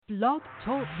Blog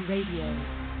Talk Radio.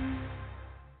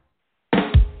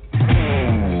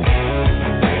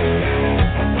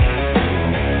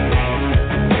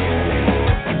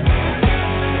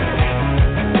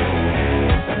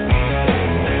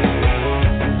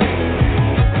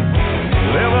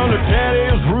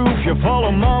 You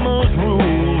follow mama's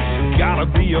rules, gotta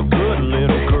be a good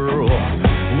little girl.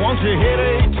 Once you hit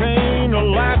 18, the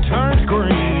light turns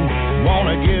green,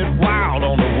 wanna get wild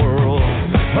on the world.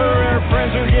 Her and her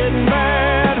friends are getting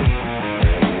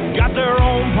mad, got their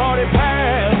own party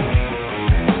pad.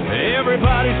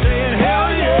 Everybody saying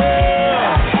hell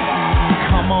yeah,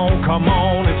 come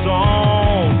on, it's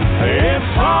on.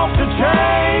 It's off the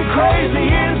chain, crazy,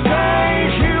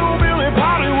 insane, hillbilly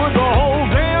party with the whole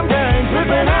damn gang,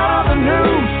 flipping out of the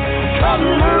news,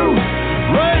 cutting loose,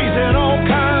 raising all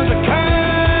kinds of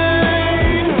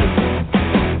cane.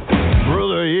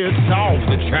 Brother, it's off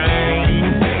the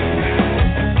chain.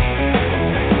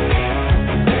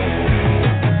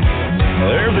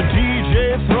 There's a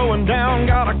DJ throwing down,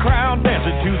 got a crowd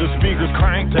dancing to the speakers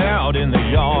cranked out in the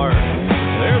yard.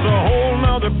 There's a whole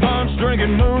nother bunch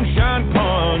drinking moonshine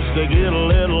punch. They get a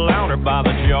little louder by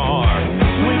the jar.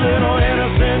 Sweet little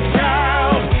innocent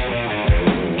child,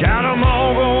 got 'em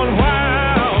all going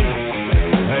wild.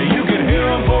 You can hear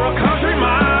 'em for a country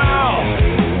mile,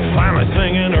 finally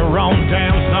singing their own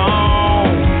damn song.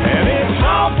 And it's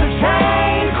off the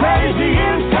chain, crazy,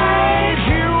 insane,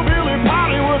 hillbilly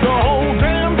party with the whole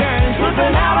damn gang,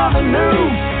 slipping out of the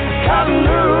news, cutting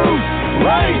loose,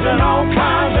 raising all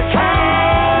kinds of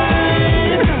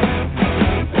cane.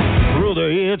 Brother,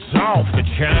 it's off the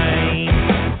chain.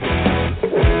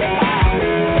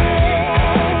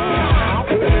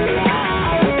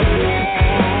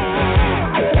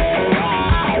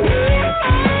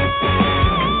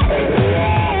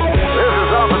 This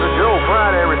is Officer Joe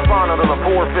Friday responding to the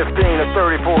 415 at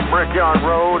 34th Brickyard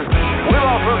Road. We've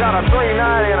also got a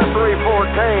 390 and a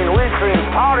 314. We've seen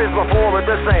parties before, but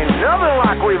this ain't nothing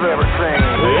like we've ever seen.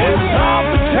 It's off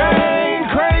the chain,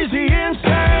 crazy,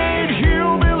 insane,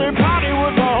 hillbilly party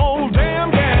with the whole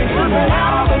damn gang, slipping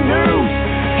out of the news,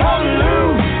 cutting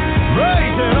loose,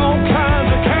 raising all kinds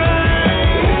of cane.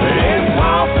 It's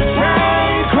off the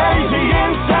chain, crazy,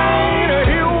 insane, a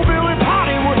hillbilly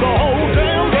party with the whole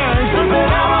damn gang, slipping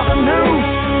out of the news,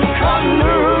 cutting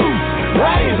loose,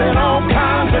 raising all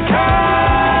kinds of cane.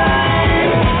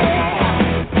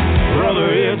 Brother,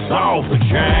 it's off the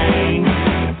chain.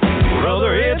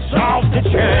 Brother, it's off the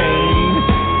chain.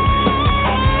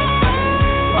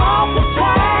 Off the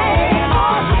chain,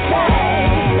 off the chain.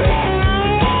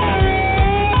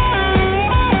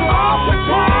 Off the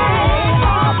chain,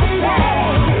 off the chain.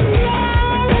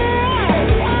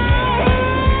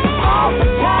 Off the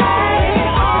chain,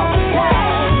 off the chain.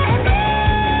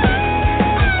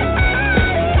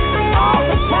 Off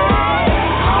the chain,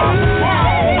 off the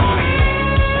chain.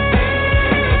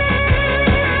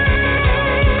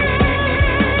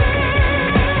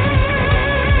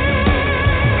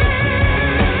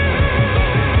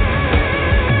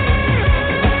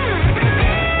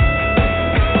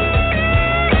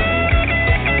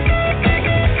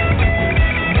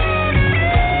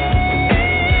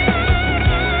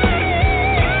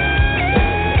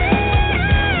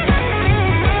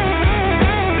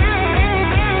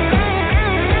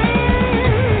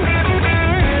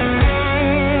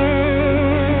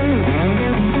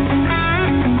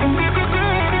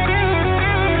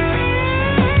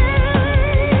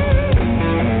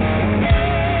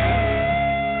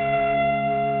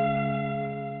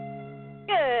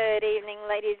 Good evening,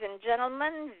 ladies and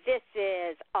gentlemen. This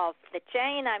is Off the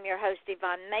Chain. I'm your host,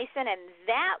 Yvonne Mason, and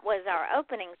that was our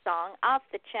opening song, Off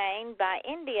the Chain, by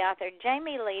indie author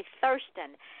Jamie Lee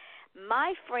Thurston.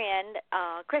 My friend,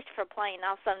 Christopher Plain,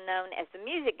 also known as the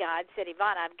Music God, said,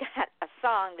 Yvonne, I've got a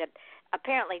song that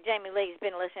apparently Jamie Lee's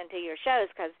been listening to your shows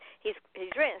because he's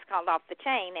written. It's called Off the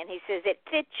Chain, and he says it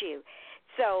fits you.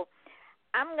 So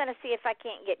I'm going to see if I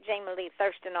can't get Jamie Lee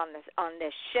Thurston on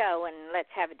this show, and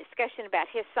let's have a discussion about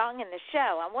his song in the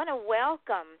show. I want to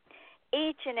welcome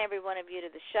each and every one of you to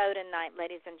the show tonight,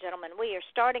 ladies and gentlemen. We are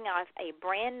starting off a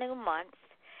brand new month,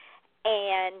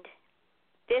 and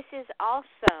this is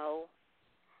also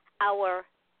our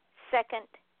second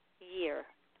year.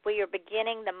 We are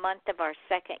beginning the month of our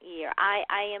second year. I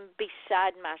am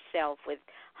beside myself with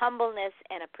humbleness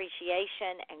and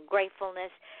appreciation and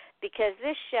gratefulness, because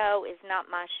this show is not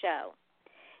my show.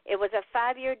 It was a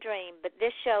 5-year dream, but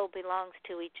this show belongs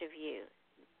to each of you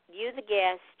the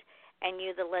guest, and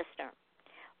you, the listener.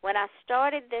 When I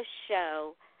started this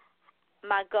show,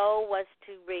 my goal was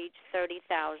to reach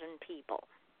 30,000 people.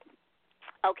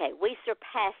 Okay, we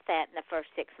surpassed that in the first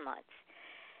 6 months.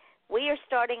 We are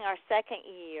starting our second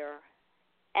year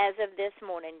as of this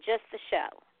morning, just the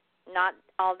show, not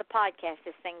all the podcasts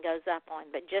this thing goes up on,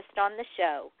 but just on the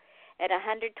show at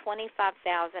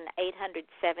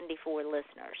 125,874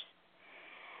 listeners.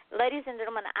 Ladies and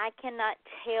gentlemen, I cannot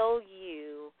tell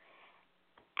you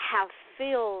how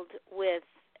filled with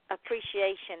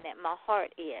appreciation that my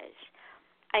heart is.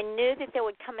 I knew that there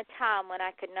would come a time when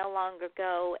I could no longer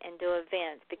go and do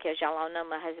events because y'all all know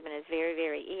my husband is very,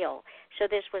 very ill.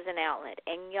 So this was an outlet.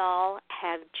 And y'all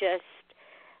have just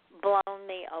blown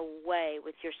me away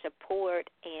with your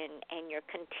support and your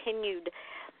continued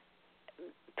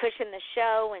pushing the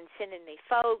show and sending me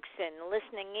folks and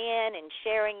listening in and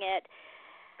sharing it.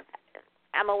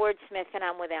 I'm a wordsmith and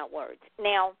I'm without words.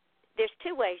 Now, there's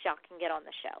two ways y'all can get on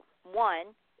the show.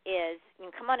 One is you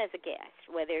can come on as a guest,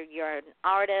 whether you're an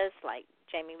artist like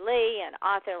Jamie Lee, an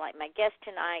author like my guest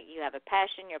tonight, you have a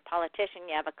passion, you're a politician,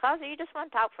 you have a cause, or you just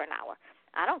want to talk for an hour.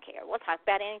 I don't care. We'll talk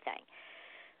about anything.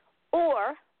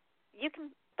 Or you can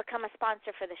become a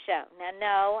sponsor for the show. Now,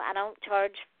 no, I don't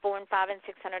charge $400 and $500 and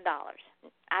 $600.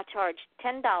 I charge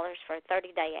 $10 for a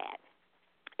 30-day ad.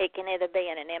 It can either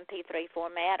be in an MP3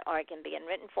 format or it can be in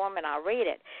written form, and I'll read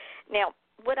it. Now,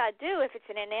 what I do if it's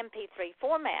in an MP3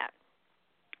 format,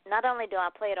 not only do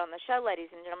I play it on the show, ladies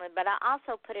and gentlemen, but I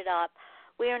also put it up.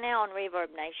 We are now on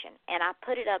Reverb Nation, and I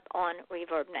put it up on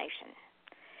Reverb Nation.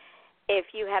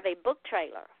 If you have a book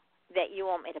trailer that you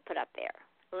want me to put up there,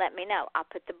 let me know. I'll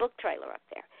put the book trailer up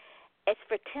there. It's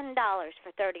for $10 for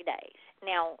 30 days.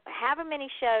 Now, however many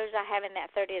shows I have in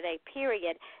that 30-day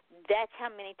period, that's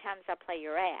how many times I play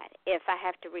your ad. If I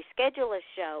have to reschedule a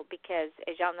show because,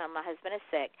 as y'all know, my husband is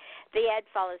sick, the ad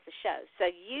follows the show. So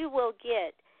you will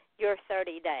get your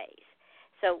 30 days.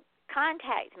 So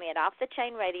contact me at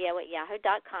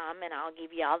offthechainradio@yahoo.com, and I'll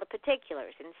give you all the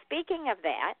particulars. And speaking of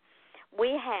that,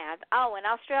 we have, in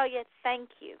Australia, thank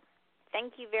you.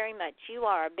 Thank you very much. You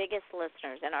are our biggest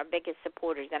listeners and our biggest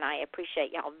supporters, and I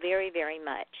appreciate y'all very, very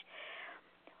much.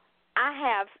 I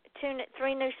have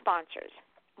three new sponsors.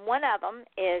 One of them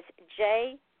is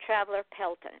J. Traveler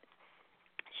Pelton.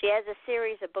 She has a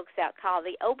series of books out called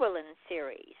the Oberlin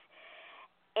series.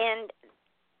 And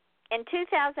in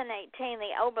 2018,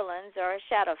 the Oberlins are a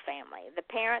shadow family. The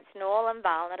parents, Noel and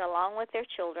Violet, along with their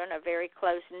children, are very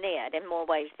close-knit in more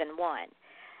ways than one.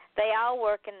 They all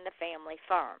work in the family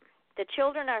firm. The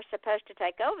children are supposed to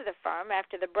take over the firm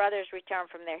after the brothers return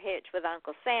from their hitch with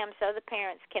Uncle Sam so the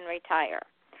parents can retire.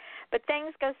 But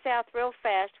things go south real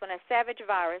fast when a savage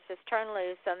virus is turned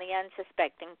loose on the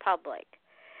unsuspecting public.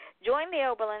 Join the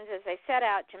Oberlins as they set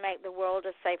out to make the world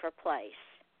a safer place.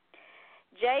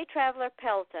 J. Traveler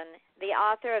Pelton, the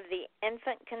author of The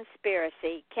Infant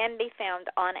Conspiracy, can be found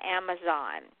on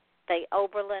Amazon, the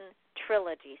Oberlin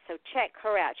Trilogy. So check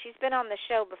her out. She's been on the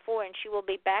show before, and she will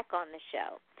be back on the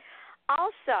show.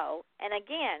 Also, and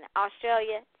again,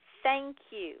 Australia, thank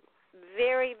you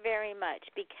very, very much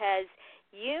because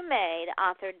you made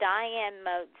author Diane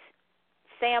Moat's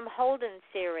Sam Holden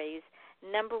series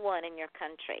 #1 in your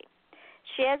country.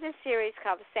 She has a series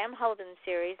called the Sam Holden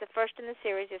series. The first in the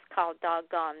series is called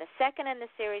Doggone. The second in the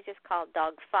series is called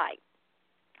Dog Fight.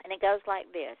 And it goes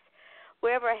like this.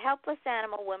 Wherever a helpless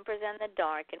animal whimpers in the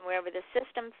dark and wherever the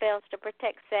system fails to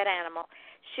protect said animal,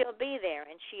 she'll be there,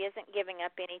 and she isn't giving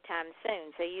up any time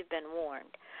soon, so you've been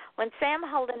warned. When Sam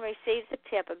Holden receives a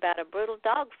tip about a brutal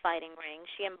dog fighting ring,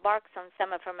 she embarks on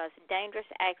some of her most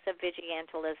dangerous acts of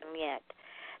vigilantism yet.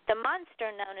 The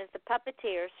monster known as the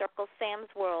puppeteer circles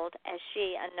Sam's world as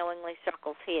she unknowingly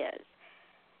circles his.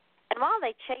 And while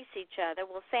they chase each other,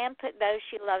 will Sam put those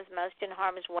she loves most in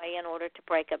harm's way in order to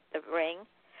break up the ring?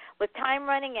 With time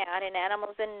running out and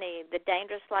animals in need, the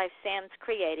dangerous life Sam's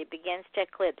created begins to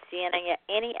eclipse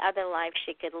any other life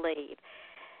she could lead.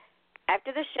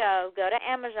 After the show, go to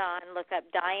Amazon and look up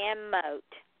Diane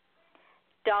Moat,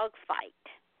 Dog Fight.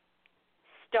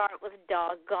 Start with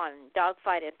Doggone.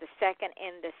 Dogfight is the second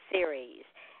in the series.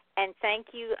 And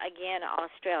thank you again,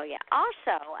 Australia.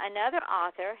 Also, another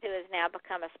author who has now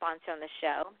become a sponsor on the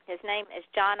show, his name is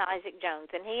John Isaac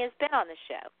Jones, and he has been on the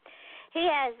show. He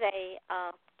has a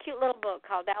cute little book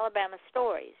called Alabama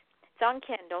Stories. It's on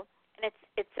Kindle, and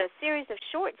it's a series of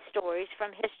short stories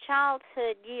from his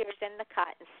childhood years in the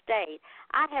Cotton State.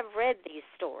 I have read these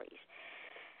stories.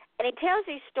 And he tells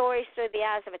these stories through the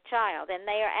eyes of a child, and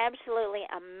they are absolutely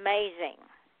amazing.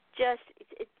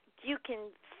 You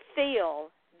can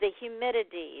feel the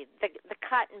humidity, the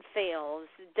cotton fields,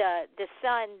 the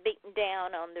sun beating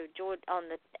down on the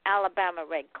Alabama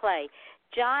red clay.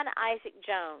 John Isaac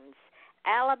Jones,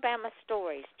 Alabama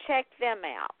Stories. Check them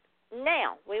out.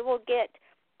 Now, we will get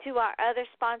to our other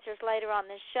sponsors later on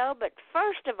this show, but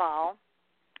first of all,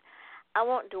 I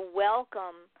want to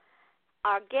welcome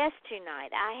our guest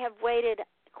tonight. I have waited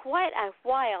quite a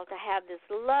while to have this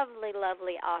lovely,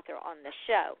 lovely author on the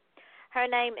show. Her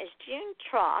name is June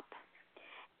Trop,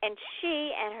 and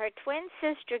she and her twin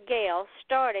sister Gail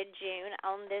started June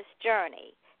on this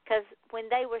journey because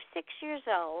when they were 6 years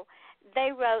old,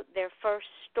 they wrote their first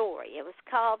story. It was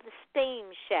called The Steam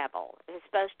Shovel. It was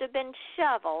supposed to have been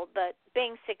shovel, but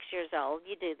being 6 years old,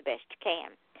 you do the best you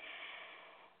can.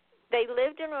 They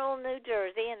lived in rural New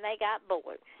Jersey, and they got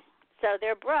bored. So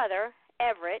their brother,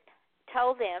 Everett,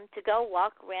 told them to go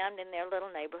walk around in their little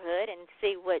neighborhood and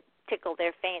see what tickled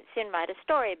their fancy and write a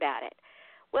story about it.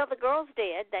 Well, the girls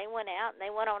did. They went out and they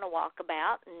went on a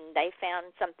walkabout, and they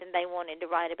found something they wanted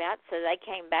to write about, so they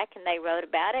came back and they wrote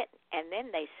about it, and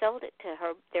then they sold it to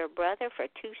their brother for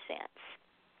 2 cents.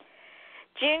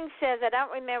 June says, I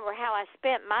don't remember how I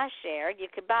spent my share.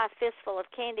 You could buy a fistful of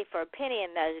candy for a penny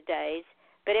in those days,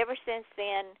 but ever since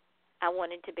then, I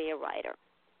wanted to be a writer.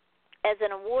 As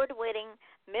an award-winning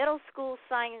middle school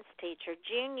science teacher,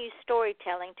 June used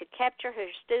storytelling to capture her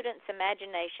students'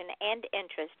 imagination and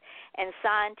interest in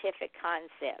scientific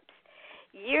concepts.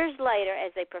 Years later,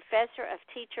 as a professor of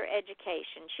teacher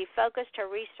education, she focused her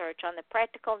research on the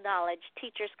practical knowledge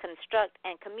teachers construct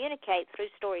and communicate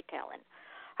through storytelling.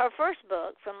 Her first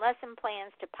book, From Lesson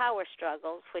Plans to Power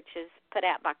Struggles, which is put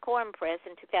out by Coram Press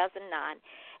in 2009,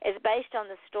 is based on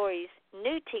the stories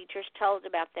new teachers told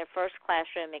about their first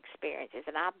classroom experiences,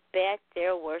 and I bet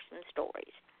there were some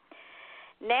stories.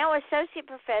 Now Associate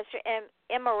Professor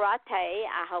Emirate,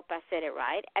 I hope I said it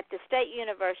right, at the State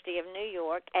University of New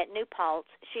York at New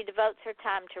Paltz, she devotes her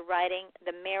time to writing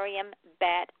the Miriam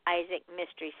Bat Isaac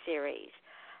Mystery Series.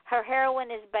 Her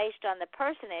heroine is based on the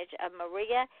personage of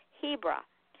Maria Hebra,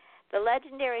 the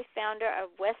legendary founder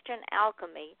of Western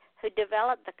alchemy, who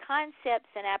developed the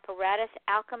concepts and apparatus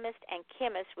alchemists and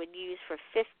chemists would use for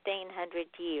 1,500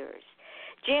 years.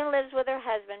 June lives with her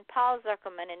husband, Paul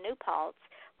Zuckerman, in New Paltz,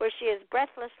 where she is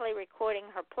breathlessly recording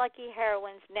her plucky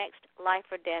heroine's next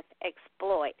life-or-death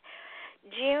exploit.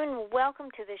 June, welcome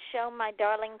to the show, my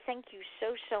darling. Thank you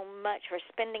so, so much for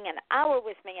spending an hour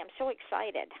with me. I'm so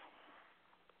excited.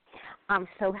 I'm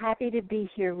so happy to be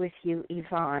here with you,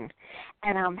 Yvonne,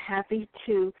 and I'm happy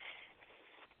to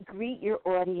greet your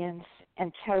audience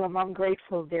and tell them I'm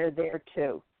grateful they're there,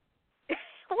 too.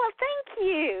 Well, thank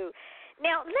you.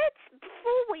 Now,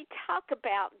 before we talk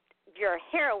about your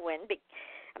heroine,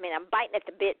 I'm biting at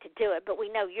the bit to do it, but we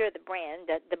know you're the brand.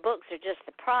 The books are just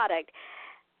the product.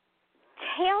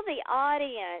 Tell the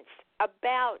audience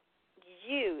about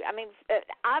you.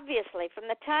 Obviously, from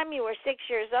the time you were 6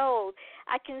 years old,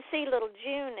 I can see little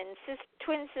June and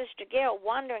twin sister Gail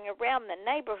wandering around the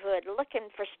neighborhood looking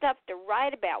for stuff to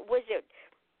write about. Was it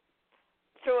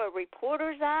through a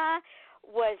reporter's eye?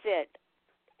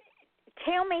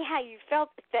 Tell me how you felt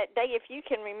that day, if you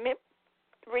can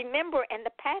remember, and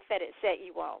the path that it set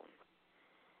you on.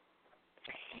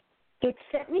 It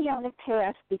set me on a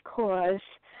path because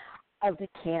of the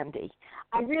candy.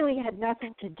 I really had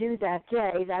nothing to do that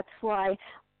day. That's why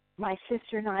my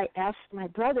sister and I asked my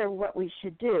brother what we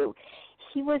should do.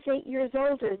 He was 8 years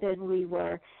older than we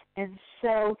were, and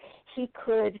so he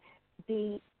could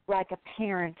be like a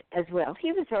parent as well.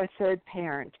 He was our third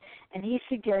parent, and he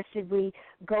suggested we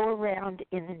go around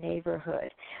in the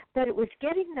neighborhood. But it was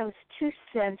getting those 2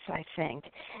 cents, I think,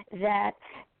 that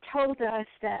told us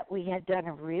that we had done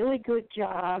a really good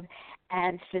job,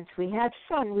 and since we had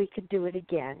fun, we could do it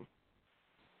again.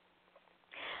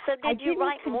 So did you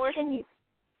write more? I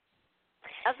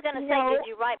was going to say, did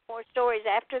you write more stories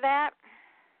after that?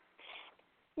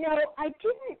 No, I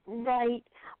didn't write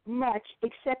much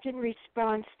except in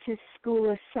response to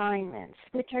school assignments,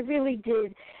 which I really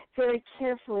did very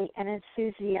carefully and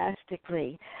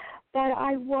enthusiastically. But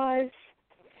I was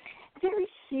a very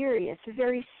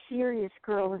serious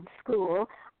girl in school.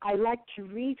 I liked to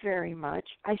read very much.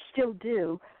 I still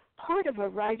do. Part of a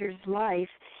writer's life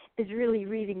is really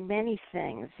reading many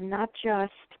things, not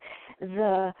just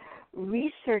the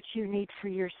research you need for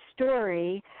your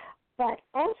story, but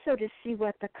also to see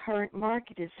what the current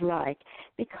market is like,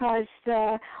 because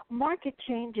the market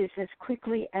changes as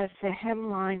quickly as the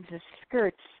hemlines of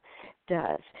skirts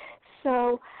does.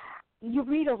 So you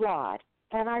read a lot,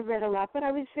 and I read a lot, but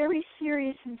I was very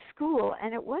serious in school,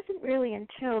 and it wasn't really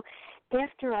until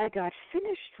after I got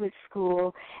finished with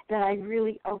school that I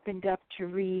really opened up to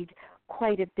read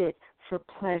quite a bit for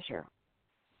pleasure.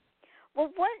 Well,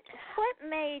 what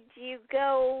made you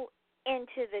go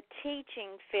into the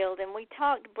teaching field? And we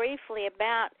talked briefly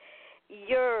about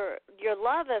your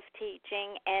love of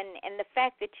teaching and the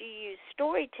fact that you use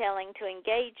storytelling to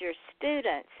engage your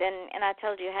students. And I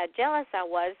told you how jealous I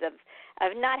was of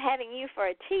not having you for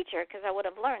a teacher, because I would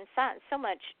have learned science so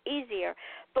much easier.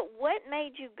 But what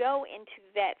made you go into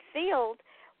that field,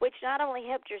 which not only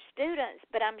helped your students,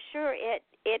 but I'm sure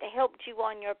it helped you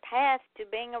on your path to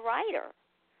being a writer?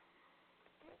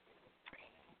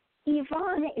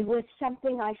 Yvonne, it was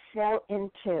something I fell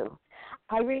into.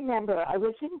 I remember I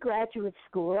was in graduate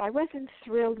school. I wasn't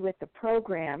thrilled with the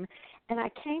program, and I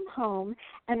came home,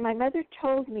 and my mother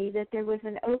told me that there was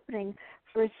an opening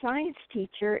for a science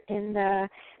teacher in the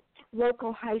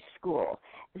local high school,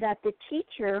 that the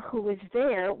teacher who was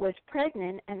there was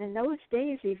pregnant, and in those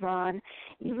days, Yvonne,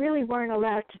 you really weren't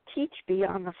allowed to teach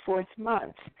beyond the 4th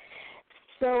month.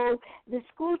 So the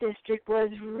school district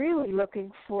was really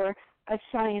looking for a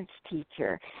science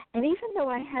teacher. And even though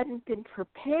I hadn't been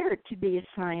prepared to be a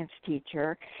science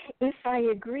teacher, if I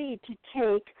agreed to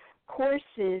take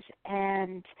courses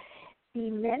and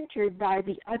be mentored by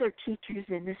the other teachers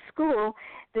in the school,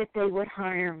 that they would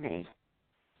hire me.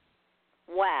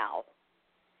 Wow.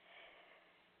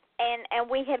 And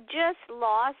we have just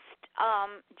lost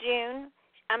June.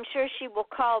 I'm sure she will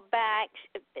call back.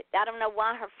 I don't know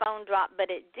why her phone dropped, but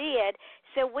it did.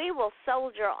 So we will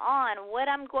soldier on. What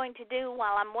I'm going to do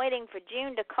while I'm waiting for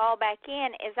June to call back in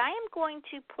is I am going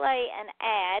to play an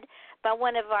ad by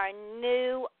one of our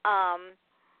new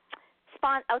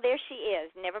oh, there she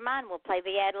is. Never mind. We'll play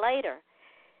the ad later.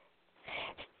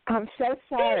 I'm so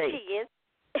sorry. There she is.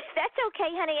 That's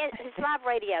okay, honey. It's live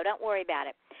radio. Don't worry about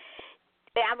it.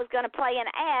 I was going to play an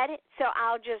ad, so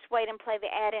I'll just wait and play the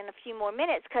ad in a few more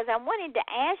minutes, because I wanted to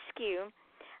ask you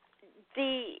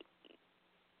the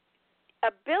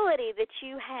ability that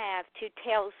you have to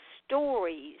tell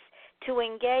stories, to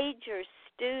engage your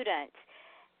students.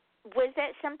 Was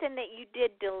that something that you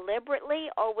did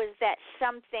deliberately, or was that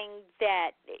something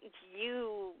that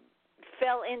you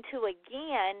fell into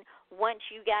again once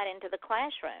you got into the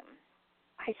classroom?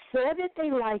 I saw that they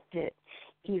liked it,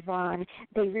 Yvonne.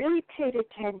 They really paid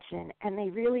attention, and they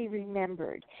really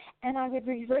remembered. And I would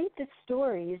relate the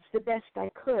stories the best I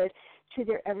could to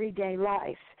their everyday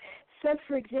life. So,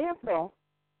 for example,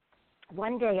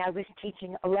 one day I was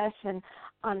teaching a lesson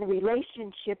on the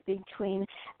relationship between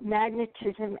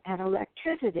magnetism and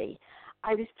electricity.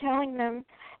 I was telling them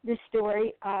the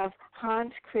story of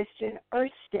Hans Christian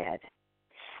Ørsted.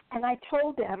 And I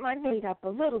told them, I made up a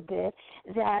little bit,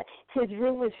 that his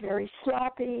room was very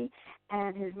sloppy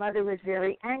and his mother was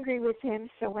very angry with him.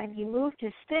 So when he moved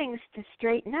his things to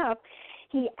straighten up,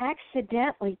 he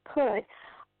accidentally put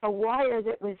a wire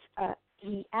that was,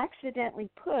 he accidentally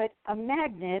put a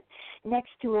magnet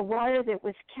next to a wire that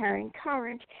was carrying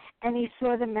current, and he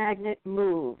saw the magnet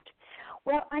moved.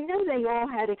 Well, I know they all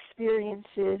had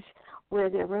experiences where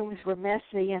their rooms were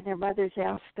messy and their mothers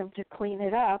asked them to clean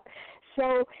it up.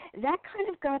 So that kind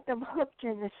of got them hooked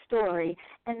in the story,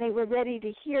 and they were ready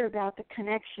to hear about the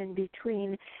connection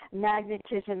between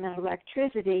magnetism and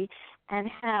electricity and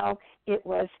how it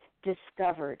was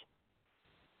discovered.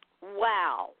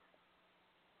 Wow.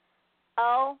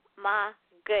 Oh, my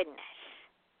goodness.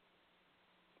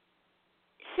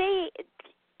 See,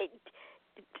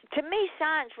 to me,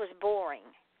 science was boring.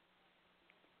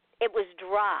 It was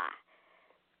dry.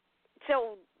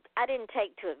 So I didn't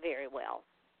take to it very well.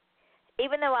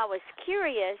 Even though I was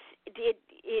curious,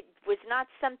 it was not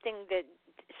something that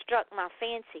struck my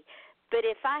fancy. But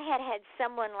if I had had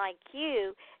someone like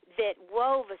you that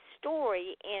wove a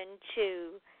story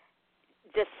into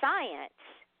the science,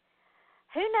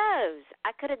 who knows?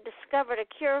 I could have discovered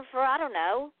a cure for, I don't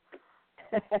know,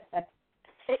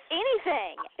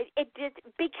 anything. It did,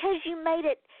 because you made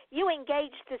it. You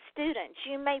engaged the students.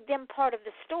 You made them part of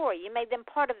the story. You made them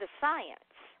part of the science.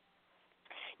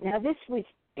 Now, this was,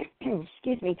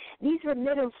 excuse me, these were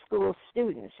middle school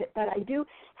students, but I do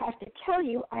have to tell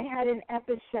you I had an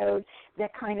episode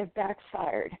that kind of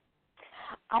backfired.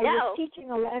 I was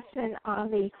teaching a lesson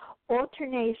on the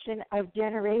alternation of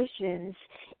generations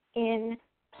in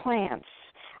plants,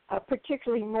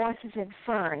 particularly mosses and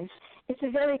ferns. It's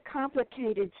a very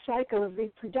complicated cycle of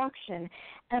reproduction,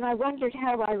 and I wondered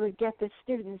how I would get the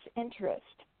students' interest.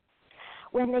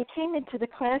 When they came into the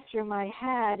classroom, I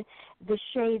had the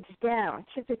shades down.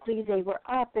 Typically, they were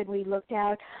up, and we looked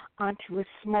out onto a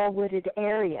small wooded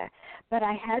area. But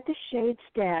I had the shades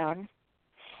down,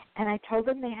 and I told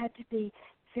them they had to be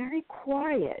very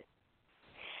quiet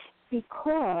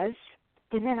because,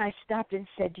 and then I stopped and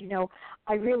said, you know,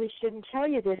 I really shouldn't tell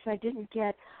you this. I didn't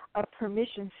get a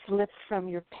permission slip from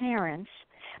your parents,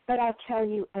 but I'll tell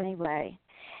you anyway.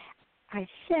 I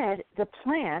said the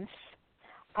plants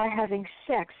are having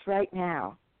sex right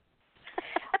now.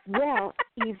 Well,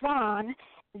 Yvonne,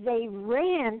 they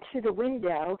ran to the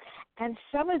window, and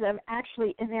some of them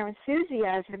actually, in their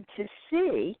enthusiasm to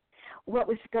see what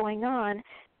was going on,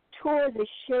 tore the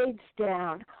shades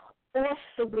down off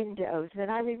the windows. And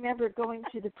I remember going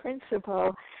to the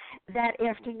principal that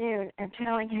afternoon and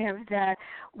telling him that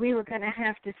we were going to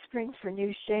have to spring for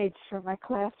new shades for my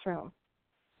classroom.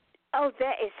 Oh,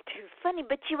 that is too funny.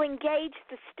 But you engaged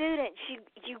the students.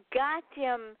 You got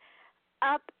them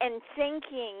up and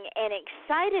thinking and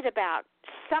excited about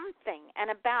something and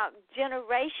about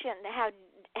generation,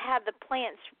 how the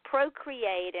plants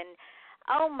procreate, and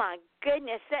oh my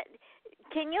goodness, that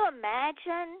can you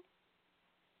imagine?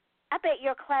 I bet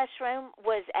your classroom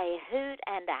was a hoot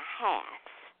and a half.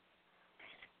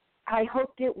 I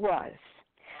hoped it was.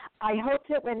 I hoped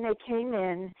that when they came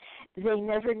in, they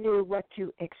never knew what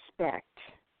to expect.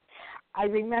 I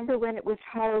remember when it was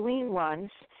Halloween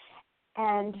once,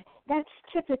 and that's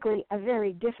typically a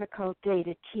very difficult day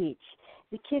to teach.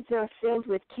 The kids are filled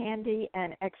with candy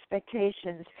and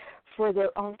expectations for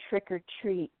their own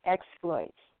trick-or-treat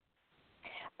exploits.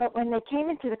 But when they came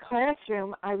into the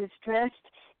classroom, I was dressed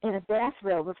in a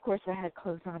bathrobe. Of course, I had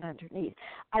clothes on underneath.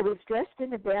 I was dressed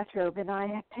in a bathrobe, and I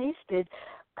had pasted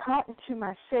cotton to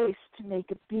my face to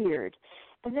make a beard.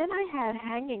 And then I had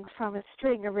hanging from a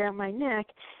string around my neck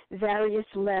various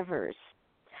levers.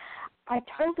 I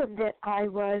told them that I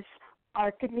was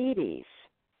Archimedes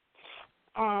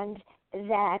and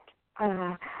that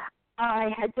I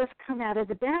had just come out of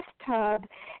the bathtub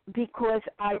because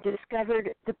I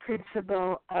discovered the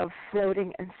principle of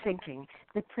floating and sinking,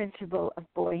 the principle of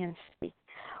buoyancy.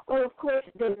 Well, of course,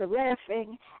 they were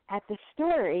laughing at the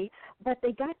story, but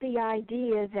they got the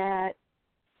idea that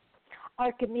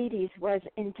Archimedes was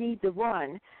indeed the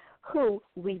one who,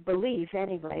 we believe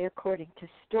anyway, according to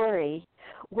story,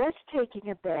 was taking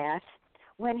a bath.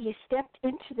 When he stepped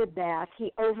into the bath,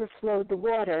 he overflowed the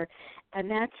water, and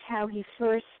that's how he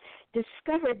first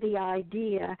discovered the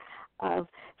idea of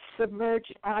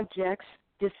submerged objects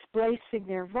displacing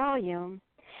their volume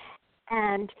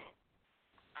and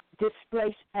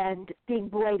being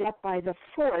buoyed up by the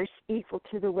force equal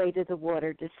to the weight of the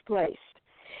water displaced.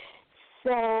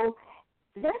 So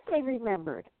that they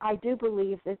remembered. I do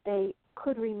believe that they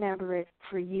could remember it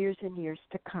for years and years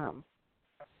to come.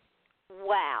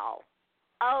 Wow.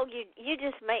 Oh, you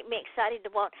just make me excited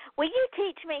to want. Will you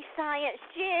teach me science,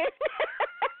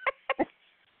 June?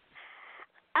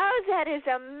 Oh, that is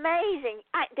amazing.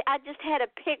 I just had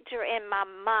a picture in my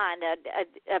mind,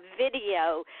 a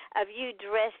video of you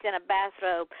dressed in a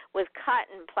bathrobe with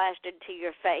cotton plastered to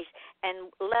your face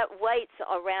and weights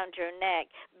around your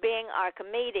neck, being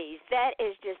Archimedes. That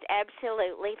is just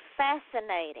absolutely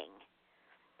fascinating.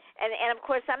 And of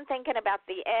course, I'm thinking about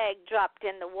the egg dropped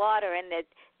in the water, and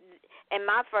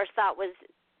my first thought was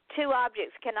two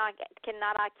objects cannot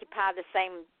occupy the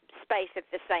same space at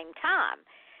the same time.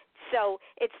 So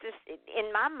it's just,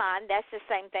 in my mind, that's the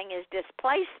same thing as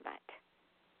displacement.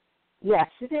 Yes,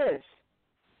 it is.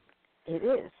 It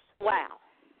is. Wow.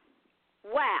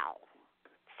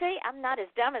 See, I'm not as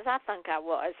dumb as I think I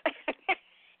was.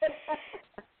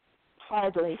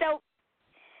 Hardly. So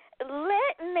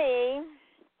let me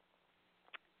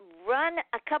run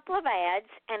a couple of ads,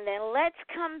 and then let's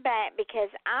come back because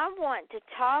I want to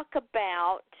talk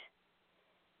about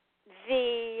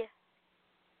the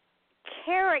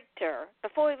character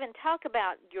before we even talk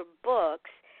about your books.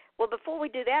 Well, before we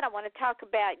do that, I want to talk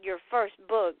about your first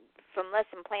book, From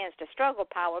Lesson Plans to Struggle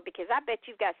Power, because I bet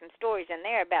you've got some stories in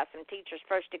there about some teachers'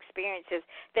 first experiences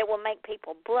that will make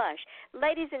people blush.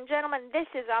 Ladies and gentlemen, this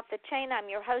is Off the Chain. I'm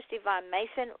your host, Yvonne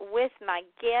Mason, with my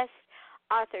guest,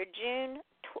 author June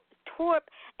Trop.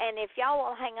 And if y'all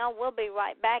will hang on, we'll be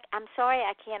right back. I'm sorry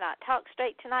I cannot talk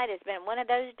straight tonight. It's been one of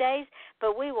those days,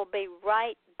 but we will be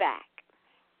right back.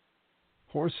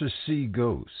 Horses See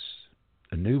Ghosts,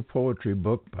 a new poetry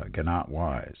book by Gannat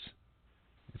Wise.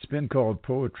 It's been called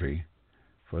Poetry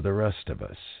for the Rest of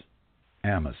Us.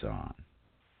 Amazon.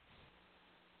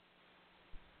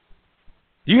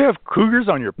 Do you have cougars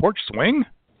on your porch swing?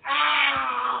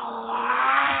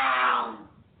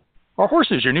 Are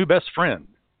horses your new best friend?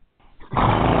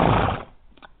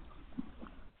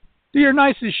 Do your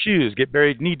nicest shoes get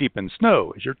buried knee-deep in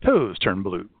snow as your toes turn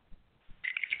blue?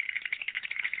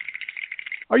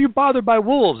 Are you bothered by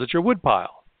wolves at your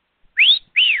woodpile?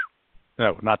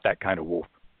 No, not that kind of wolf.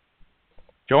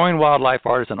 Join wildlife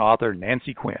artist and author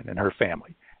Nancy Quinn and her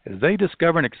family as they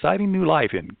discover an exciting new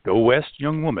life in Go West,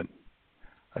 Young Woman,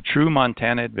 a true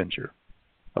Montana adventure.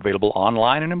 Available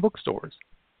online and in bookstores.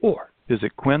 Or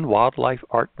visit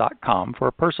QuinnWildlifeArt.com for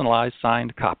a personalized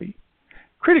signed copy.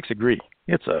 Critics agree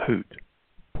It's a hoot.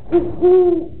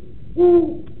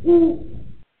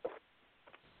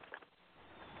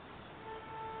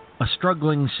 A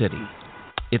struggling city,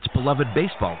 its beloved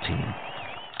baseball team,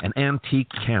 an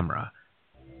antique camera,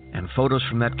 and photos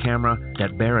from that camera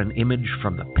that bear an image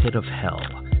from the pit of hell,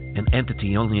 an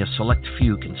entity only a select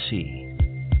few can see.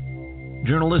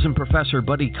 Journalism professor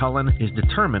Buddy Cullen is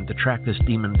determined to track this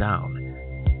demon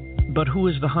down. But who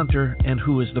is the hunter and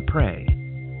who is the prey?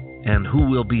 And who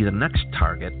will be the next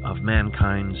target of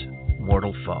mankind's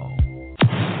mortal foe?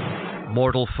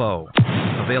 Mortal Foe,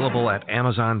 available at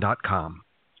Amazon.com.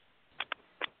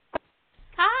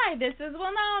 Hi, this is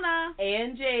Winona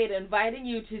and Jade inviting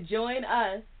you to join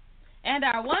us and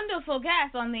our wonderful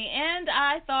guest on the And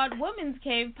I Thought Women's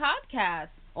Cave podcast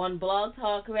on Blog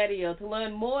Talk Radio to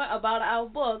learn more about our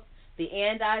books, the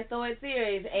And I Thought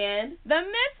series and the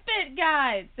Misfit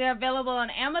Guides. They're available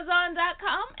on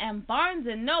Amazon.com and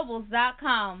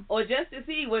BarnesandNobles.com. Or just to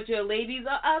see what your ladies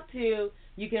are up to,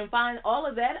 you can find all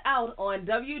of that out on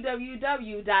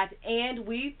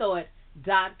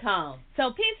www.andwethought.com.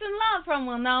 So peace and love from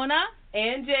Winona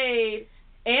and Jade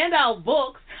and our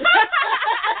books.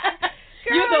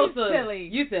 Girl, you know silly.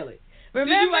 You silly.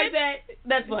 Remember, did you write that?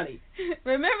 That's funny.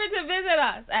 Remember to visit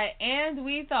us at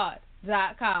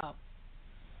andwethought.com.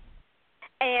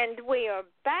 And we are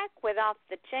back with Off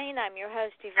the Chain. I'm your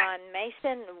host, Yvonne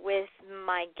Mason, with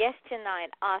my guest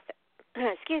tonight, author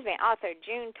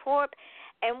June Trop.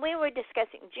 And we were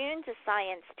discussing, June's a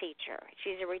science teacher.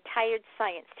 She's a retired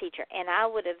science teacher. And I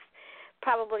would have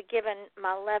probably given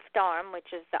my left arm, which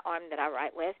is the arm that I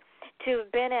write with, to have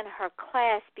been in her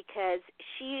class because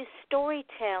she used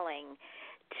storytelling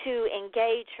to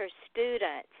engage her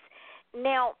students.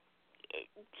 Now,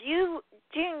 June,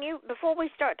 before we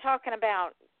start talking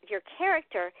about your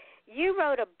character, you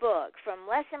wrote a book, From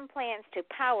Lesson Plans to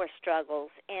Power Struggles,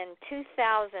 in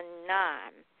 2009.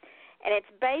 And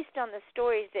it's based on the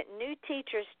stories that new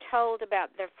teachers told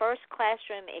about their first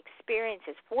classroom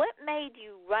experiences. What made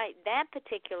you write that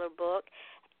particular book,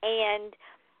 and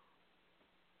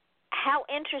how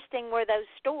interesting were those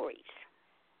stories?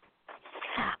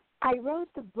 I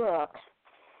wrote the book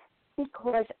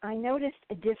because I noticed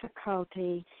a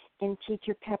difficulty in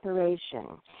teacher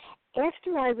preparation.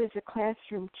 After I was a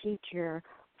classroom teacher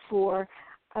for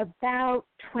about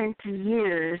 20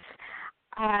 years,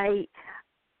 I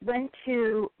went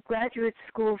to graduate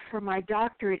school for my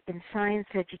doctorate in science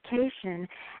education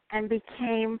and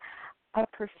became a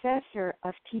professor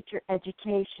of teacher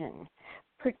education,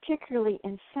 particularly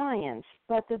in science.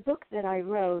 But the book that I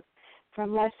wrote,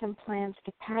 From Lesson Plans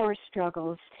to Power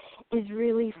Struggles, is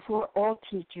really for all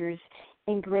teachers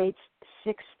in grades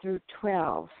 6 through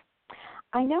 12.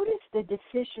 I noticed the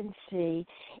deficiency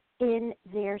in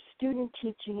their student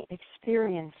teaching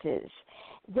experiences.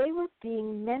 They were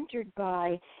being mentored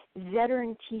by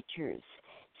veteran teachers,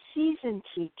 seasoned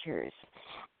teachers.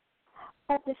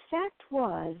 But the fact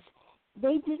was,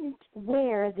 they didn't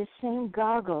wear the same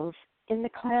goggles in the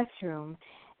classroom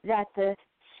that the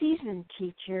seasoned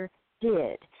teacher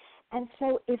did. And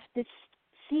so if the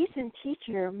seasoned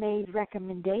teacher made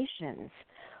recommendations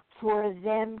for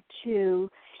them to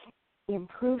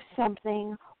improve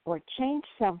something or change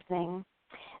something,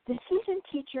 the seasoned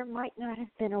teacher might not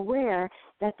have been aware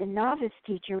that the novice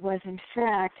teacher was in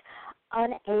fact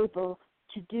unable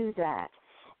to do that,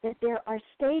 that there are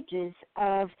stages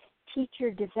of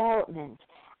teacher development,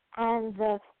 and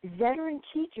the veteran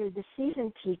teacher, the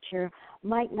seasoned teacher,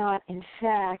 might not in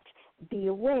fact be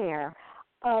aware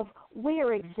of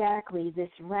where exactly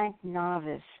this ranked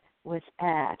novice was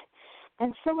at.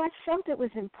 And so I felt it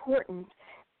was important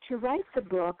to write the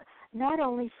book not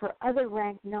only for other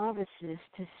ranked novices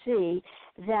to see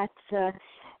that the,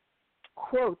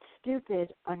 quote,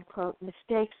 stupid, unquote,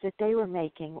 mistakes that they were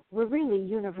making were really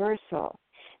universal.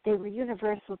 They were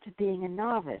universal to being a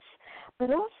novice.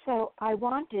 But also I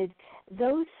wanted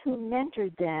those who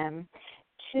mentored them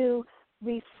to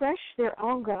refresh their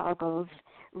own goggles,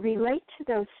 relate to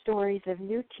those stories of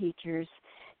new teachers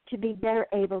to be better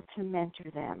able to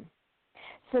mentor them.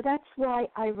 So that's why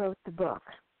I wrote the book.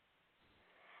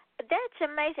 That's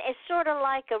amazing. It's sort of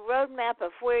like a roadmap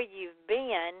of where you've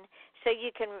been, so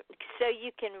you can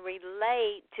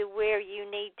relate to where you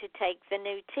need to take the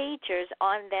new teachers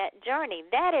on that journey.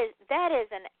 That is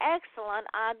an excellent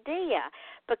idea,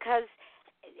 because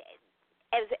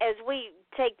as we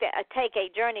take a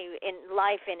journey in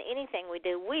life, in anything we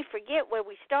do, we forget where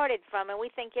we started from, and we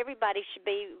think everybody should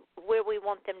be where we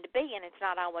want them to be, and it's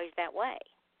not always that way.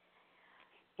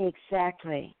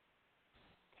 Exactly.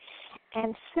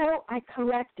 And so I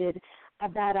collected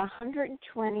about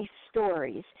 120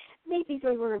 stories maybe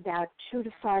they were about 200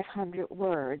 to 500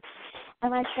 words,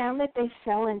 and I found that they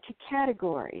fell into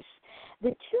categories. The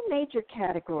two major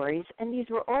categories, and these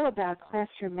were all about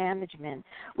classroom management,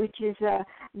 which is a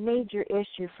major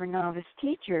issue for novice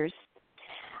teachers,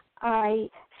 I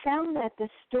found that the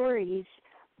stories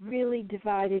really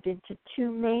divided into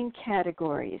two main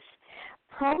categories.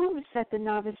 Problems that the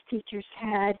novice teachers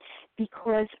had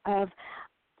because of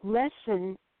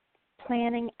lesson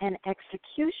planning and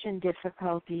execution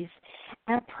difficulties,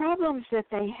 and problems that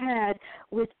they had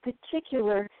with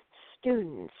particular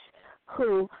students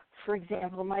who, for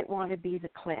example, might want to be the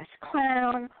class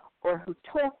clown, or who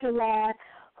talked a lot,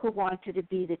 who wanted to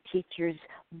be the teacher's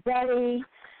buddy,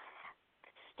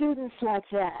 students like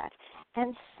that.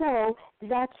 And so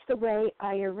that's the way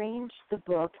I arranged the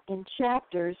book in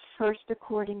chapters, first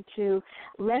according to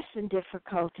lesson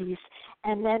difficulties,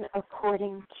 and then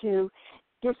according to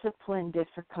discipline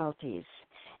difficulties.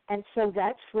 And so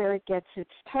that's where it gets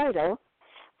its title,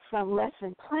 From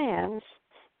Lesson Plans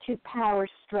to Power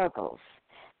Struggles.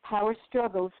 Power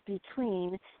struggles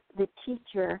between the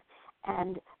teacher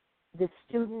and the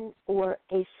student or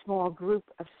a small group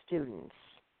of students.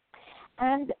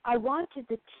 And I wanted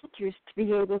the teachers to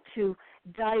be able to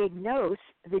diagnose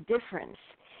the difference.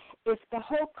 If the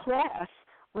whole class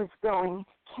was going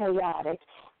chaotic,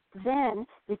 then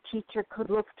the teacher could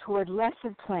look toward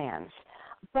lesson plans.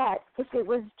 But if it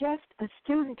was just a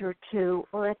student or two,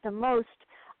 or at the most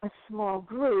a small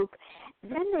group,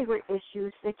 then they were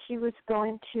issues that she was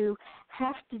going to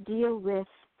have to deal with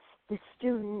the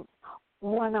student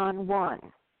one-on-one.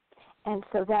 And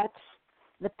so that's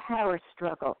the power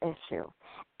struggle issue,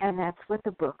 and that's what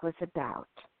the book was about.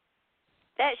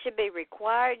 That should be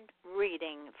required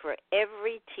reading for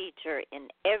every teacher in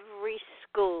every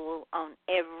school on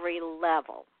every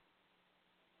level.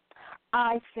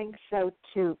 I think so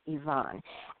too, Yvonne.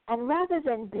 And rather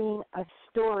than being a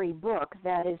story book,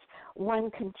 that is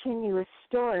one continuous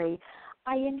story,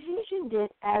 I envisioned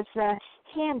it as a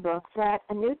handbook that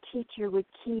a new teacher would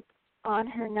keep on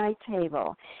her night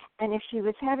table. And if she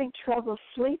was having trouble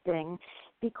sleeping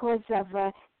because of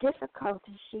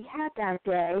difficulties she had that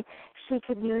day, she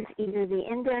could use either the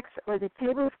index or the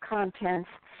table of contents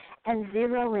and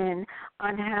zero in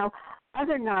on how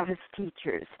other novice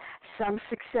teachers, some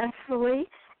successfully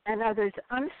and others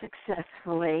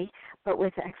unsuccessfully, but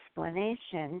with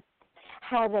explanation,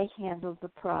 how they handled the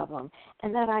problem,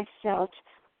 and that I felt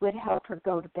would help her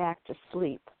go back to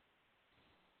sleep.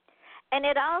 And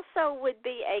it also would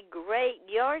be a great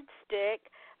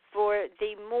yardstick for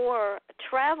the more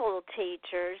travel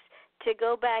teachers to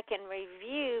go back and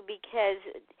review,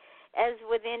 because as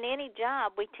within any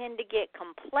job, we tend to get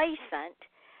complacent,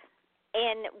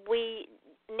 and we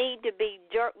need to be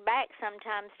jerked back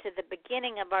sometimes to the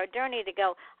beginning of our journey to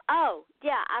go, oh,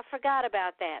 yeah, I forgot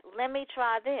about that. Let me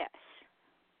try this.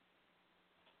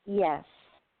 Yes.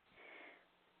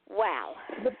 Wow.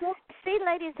 The book, see,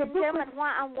 ladies and gentlemen,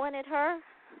 why I wanted her?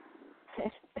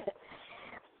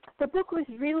 The book was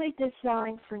really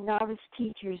designed for novice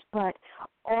teachers, but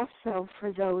also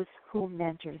for those who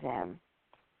mentor them.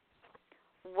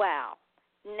 Wow.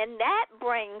 And that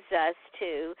brings us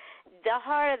to the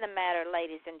heart of the matter,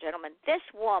 ladies and gentlemen. This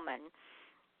woman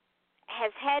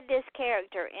has had this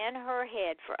character in her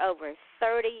head for over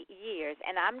 30 years,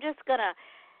 and I'm just going to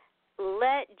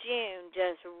let June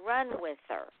just run with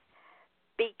her,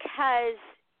 because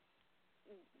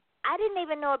I didn't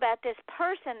even know about this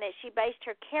person that she based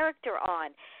her character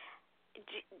on.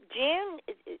 June,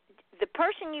 the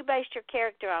person you based your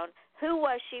character on, who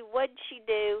was she, what did she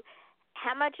do,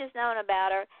 how much is known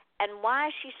about her, and why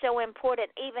is she so important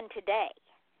even today?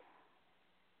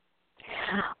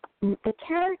 The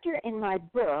character in my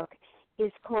book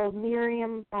is called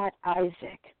Miriam Bat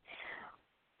Isaac,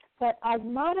 but I've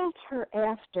modeled her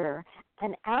after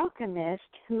an alchemist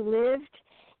who lived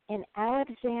in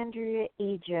Alexandria,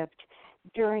 Egypt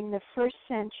during the 1st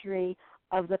century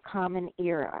of the Common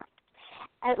Era.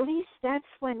 At least that's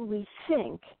when we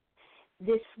think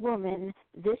this woman,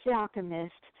 this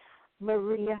alchemist,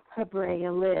 Maria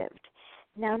Hebrea, lived.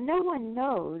 Now, no one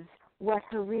knows what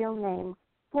her real name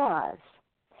was,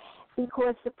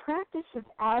 because the practice of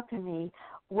alchemy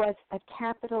was a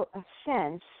capital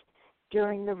offense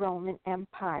during the Roman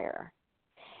Empire.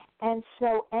 And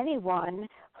so anyone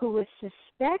who was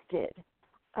suspected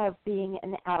of being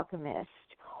an alchemist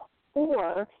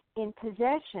or in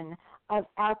possession of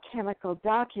alchemical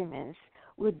documents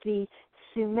would be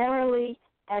summarily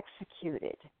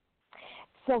executed.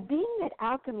 So being that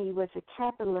alchemy was a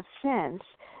capital offense,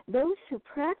 those who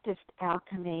practiced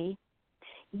alchemy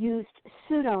used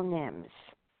pseudonyms.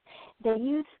 They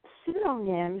used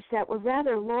pseudonyms that were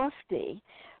rather lofty.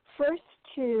 first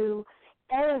to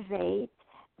elevate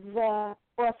the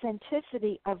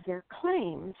authenticity of their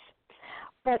claims,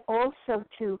 but also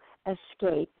to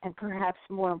escape, and perhaps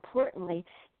more importantly,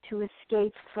 to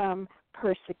escape from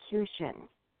persecution.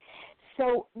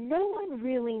 So no one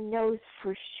really knows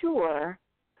for sure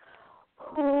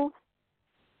who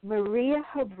Maria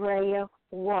Hebrea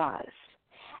was,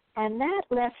 and that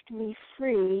left me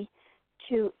free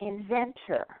to invent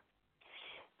her.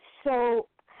 So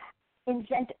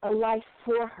invent a life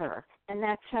for her, and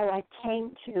that's how I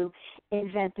came to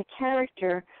invent the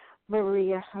character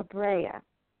Maria Hebrea.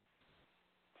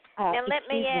 Now let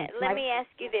me ask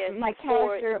you this: my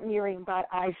character Miriam Bot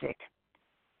Isaac.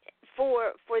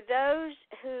 For those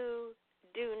who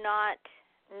do not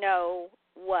know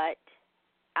what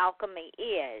alchemy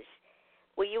is,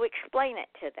 will you explain it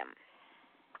to them?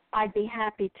 I'd be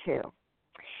happy to.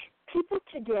 People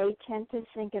today tend to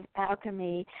think of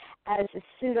alchemy as a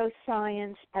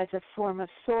pseudoscience, as a form of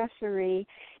sorcery,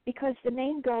 because the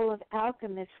main goal of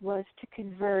alchemists was to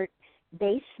convert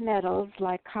base metals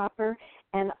like copper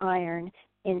and iron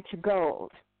into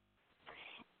gold.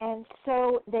 And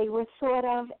so they were thought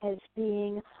of as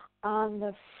being on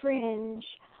the fringe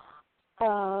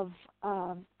of,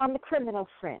 on the criminal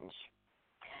fringe.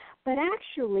 But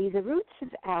actually, the roots of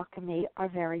alchemy are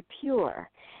very pure.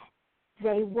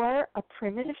 They were a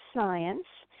primitive science,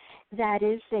 that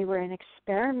is, they were an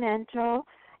experimental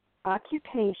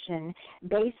occupation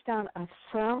based on a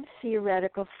firm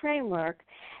theoretical framework,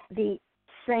 the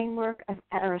framework of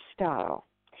Aristotle.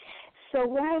 So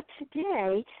while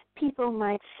today people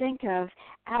might think of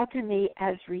alchemy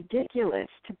as ridiculous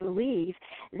to believe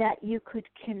that you could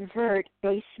convert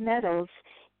base metals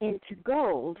into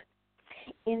gold,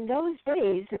 in those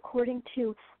days, according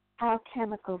to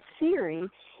alchemical theory,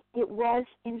 it was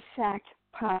in fact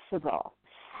possible.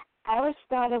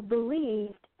 Aristotle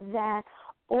believed that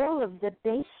all of the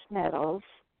base metals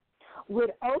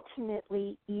would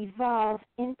ultimately evolve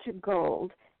into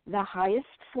gold, the highest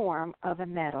form of a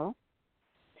metal.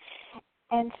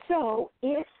 And so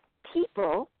if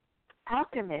people,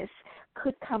 alchemists,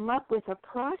 could come up with a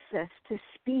process to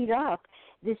speed up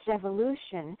this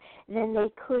evolution, then they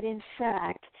could in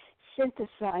fact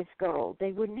synthesize gold.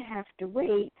 They wouldn't have to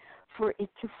wait for it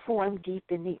to form deep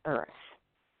in the earth.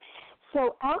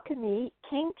 So alchemy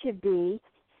came to be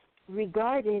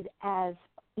regarded as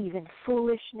even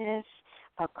foolishness,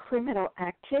 a criminal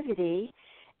activity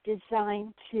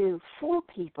designed to fool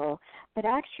people, but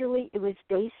actually it was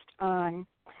based on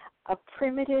a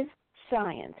primitive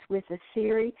science with a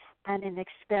theory and an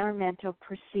experimental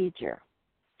procedure.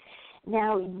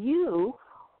 Now, you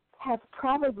have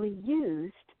probably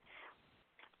used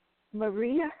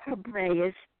Maria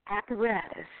Hebrea's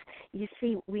apparatus. You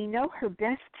see, we know her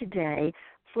best today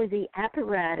for the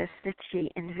apparatus that she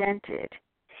invented.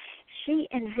 She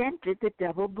invented the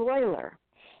double boiler.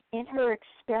 In her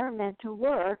experimental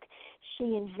work,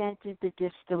 she invented the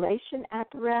distillation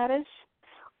apparatus,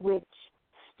 which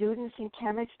students in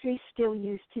chemistry still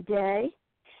use today,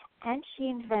 and she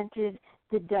invented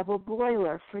the double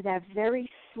boiler for that very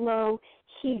slow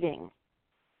heating.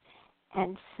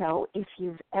 And so if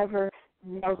you've ever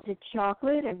melted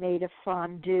chocolate or made a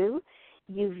fondue,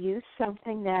 you've used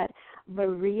something that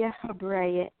Maria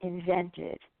Hebrea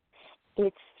invented.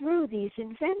 It's through these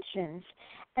inventions,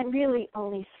 and really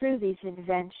only through these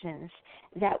inventions,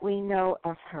 that we know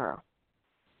of her.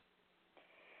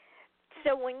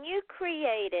 So when you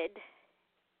created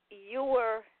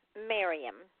your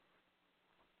Miriam,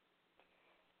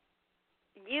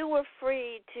 you were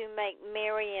free to make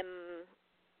Miriam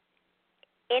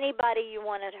anybody you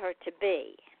wanted her to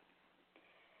be.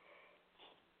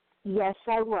 Yes,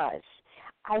 I was.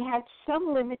 I had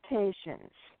some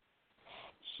limitations.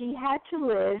 She had to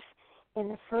live in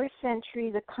the first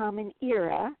century, the Common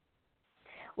Era,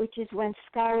 which is when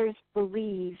scholars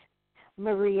believe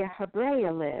Maria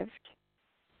Hebrea lived.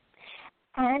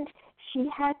 And she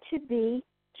had to be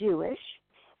Jewish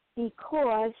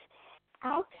because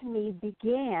alchemy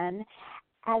began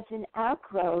as an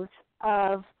outgrowth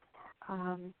of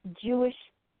Jewish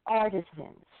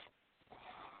artisans.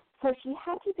 So she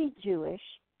had to be Jewish,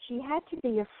 she had to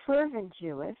be a fervent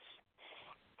Jewess,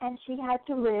 and she had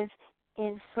to live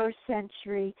in first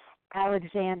century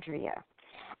Alexandria.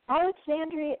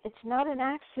 Alexandria, it's not an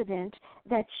accident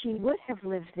that she would have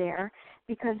lived there,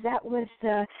 because that was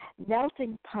the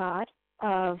melting pot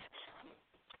of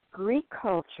Greek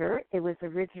culture. It was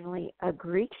originally a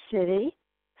Greek city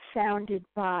founded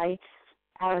by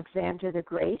Alexander the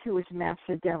Great, who was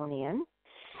Macedonian,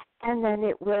 and then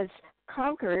it was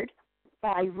conquered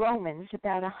by Romans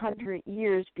about 100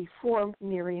 years before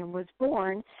Miriam was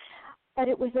born but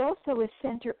it was also a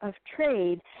center of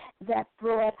trade that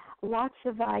brought lots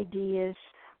of ideas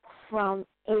from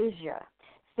Asia.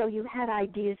 So you had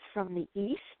ideas from the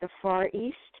East, the Far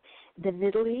East, the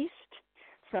Middle East,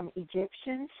 from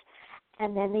Egyptians,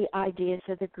 and then the ideas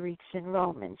of the Greeks and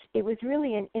Romans. It was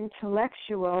really an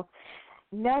intellectual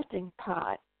melting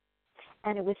pot,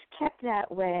 and it was kept that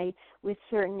way with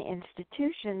certain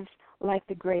institutions like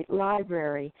the Great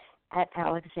Library at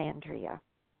Alexandria.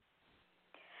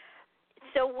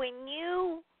 So when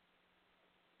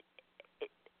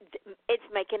it's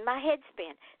making my head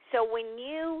spin. So when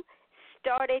you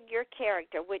started your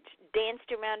character, which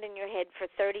danced around in your head for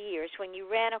 30 years, when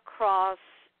you ran across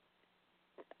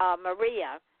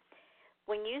Maria,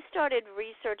 when you started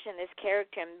researching this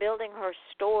character and building her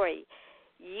story,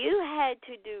 you had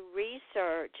to do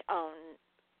research on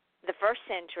the first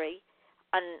century,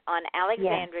 on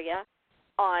Alexandria,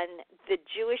 on the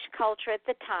Jewish culture at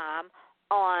the time,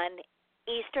 on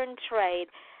Eastern trade.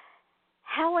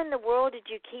 How in the world did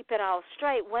you keep it all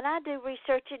straight? When I do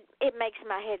research, it makes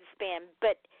my head spin.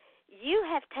 But you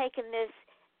have taken this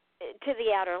to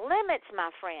the outer limits, my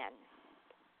friend.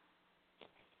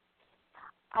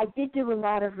 I did do a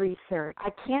lot of research. I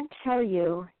can't tell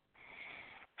you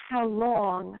how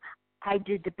long I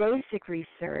did the basic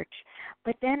research,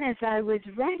 but then as I was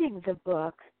writing the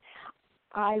book,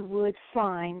 I would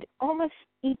find almost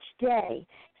each day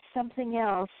something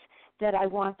else that I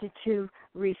wanted to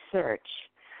research.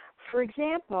 For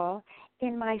example,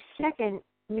 in my second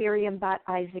Miriam Bat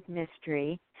Isaac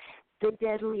mystery, The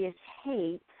Deadliest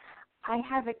Hate, I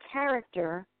have a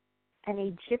character, an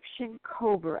Egyptian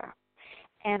cobra.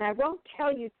 And I won't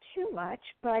tell you too much,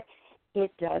 but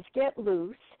it does get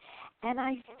loose. And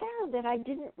I found that I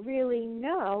didn't really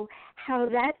know how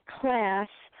that class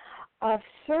of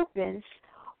serpents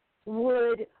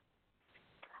would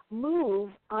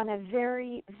move on a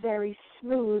very, very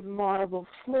smooth marble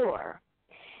floor.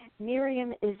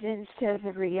 Miriam is in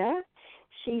Caesarea.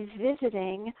 She's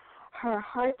visiting her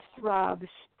heartthrob's,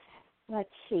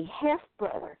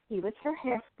 half-brother. He was her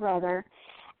half-brother,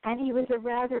 and he was a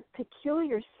rather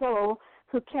peculiar soul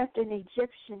who kept an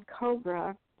Egyptian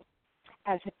cobra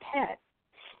as a pet.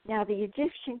 Now, the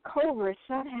Egyptian cobra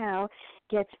somehow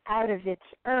gets out of its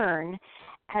urn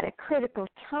at a critical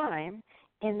time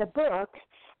in the book,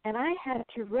 and I had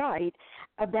to write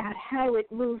about how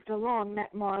it moved along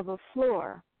that marble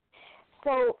floor.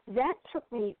 So that took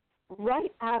me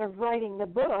right out of writing the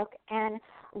book and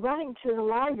running to the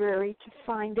library to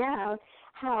find out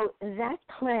how that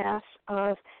class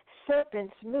of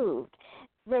serpents moved.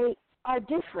 They are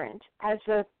different. As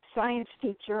a science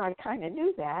teacher, I kind of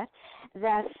knew that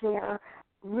their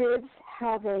ribs,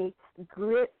 how they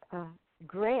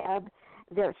grab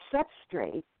their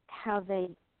substrate, how they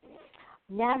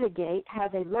navigate, how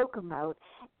they locomote,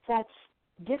 that's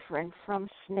different from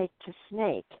snake to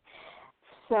snake.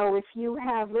 So if you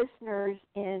have listeners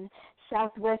in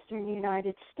southwestern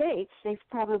United States, they've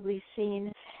probably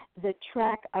seen the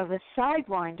track of a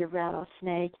sidewinder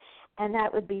rattlesnake, and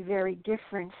that would be very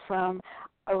different from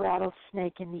a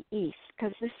rattlesnake in the east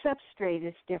because the substrate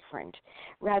is different.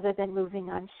 Rather than moving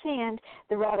on sand,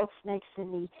 the rattlesnakes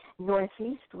in the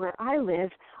northeast where I live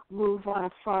move on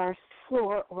a forest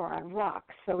floor or on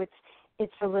rocks, so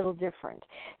it's a little different.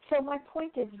 So my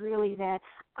point is really that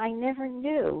I never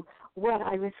knew what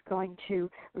I was going to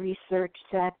research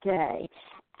that day.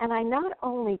 And I not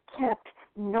only kept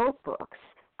notebooks,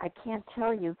 I can't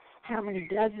tell you how many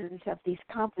dozens of these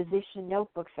composition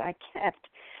notebooks I kept,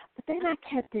 but then I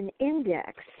kept an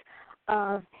index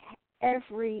of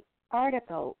every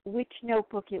article, which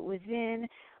notebook it was in,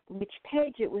 which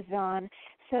page it was on,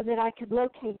 so that I could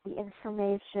locate the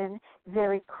information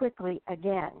very quickly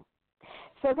again.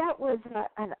 So that was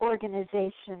an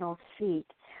organizational feat,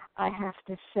 I have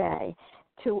to say,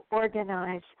 to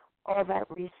organize all that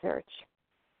research.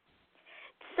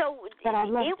 So but I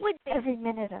loved it would be, every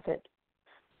minute of it.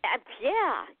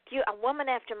 Yeah, you're a woman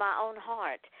after my own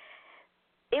heart.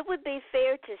 It would be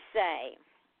fair to say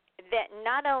that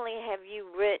not only have you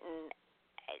written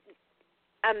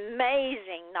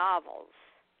amazing novels,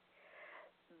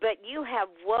 but you have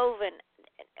woven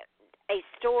a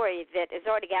story that has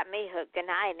already got me hooked, and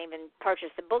I hadn't even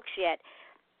purchased the books yet,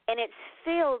 and it's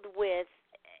filled with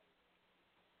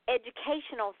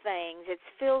educational things. It's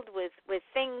filled with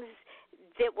things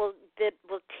that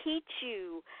will teach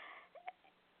you,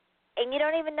 and you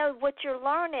don't even know what you're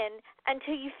learning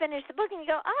until you finish the book and you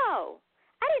go, oh,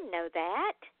 I didn't know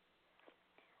that,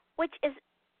 which is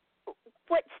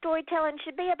what storytelling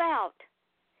should be about.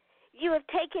 You have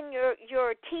taken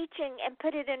your teaching and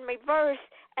put it in reverse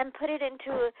and put it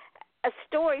into a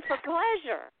story for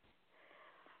pleasure.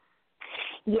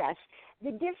 Yes.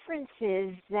 The difference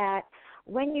is that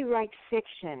when you write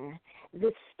fiction,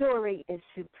 the story is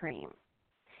supreme.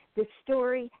 The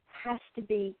story has to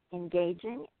be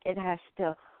engaging. It has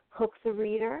to hook the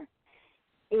reader.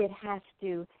 It has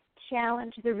to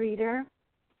challenge the reader.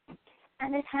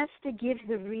 And it has to give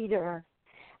the reader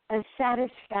a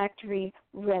satisfactory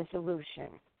resolution.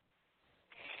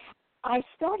 I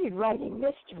started writing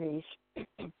mysteries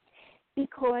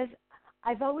because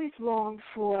I've always longed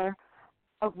for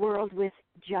a world with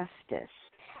justice.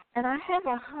 And I have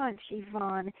a hunch,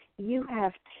 Yvonne, you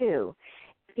have too,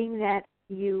 being that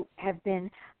you have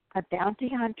been a bounty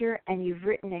hunter and you've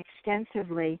written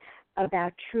extensively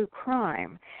about true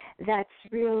crime. That's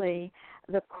really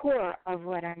the core of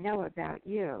what I know about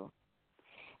you.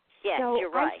 Yes, so you're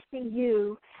right. I see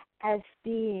you as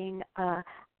being a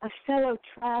fellow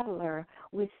traveler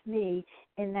with me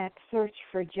in that search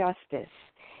for justice,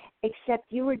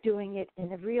 except you are doing it in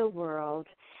the real world,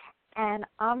 and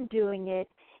I'm doing it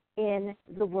in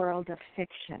the world of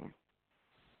fiction.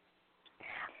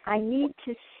 I need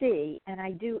to see, and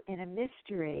I do in a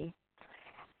mystery,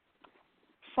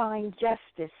 find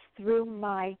justice through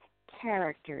my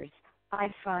characters.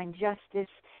 I find justice,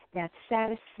 that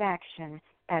satisfaction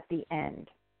at the end.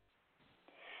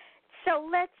 So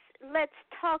let's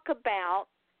talk about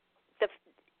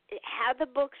how the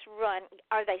books run.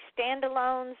 Are they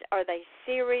standalones? Are they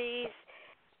series?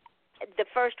 The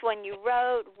first one you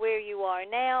wrote, where you are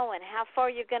now, and how far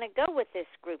you're going to go with this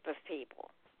group of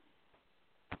people?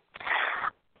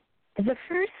 The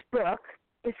first book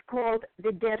is called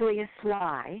The Deadliest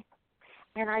Lie,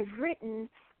 and I've written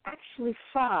actually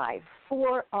 5.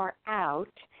 4 are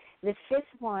out. The 5th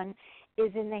one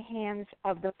is in the hands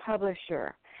of the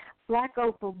publisher. Black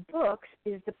Opal Books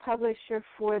is the publisher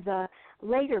for the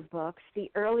later books. The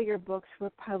earlier books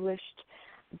were published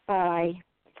by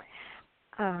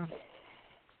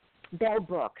Bell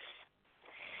Books,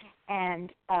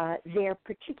 and their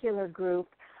particular group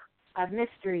of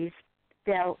mysteries,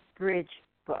 Bell Bridge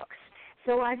Books.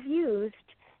 So I've used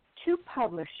 2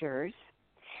 publishers.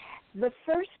 The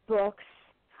first books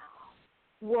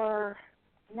were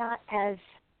not as,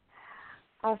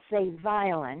 I'll say,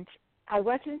 violent.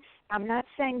 I'm not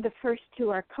saying the first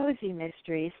 2 are cozy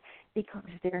mysteries, because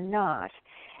they're not.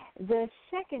 The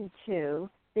second 2,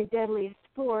 The Deadliest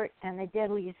Sport and The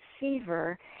Deadliest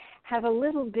Fever, have a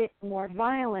little bit more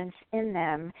violence in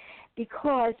them,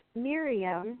 because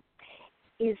Miriam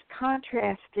is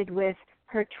contrasted with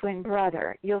her twin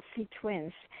brother. You'll see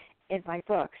twins in my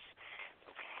books.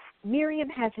 Miriam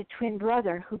has a twin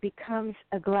brother who becomes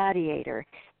a gladiator,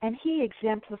 and he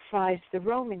exemplifies the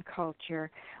Roman culture,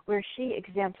 where she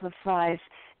exemplifies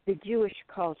the Jewish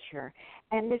culture.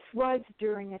 And this was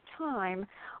during a time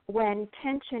when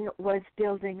tension was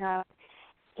building up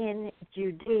in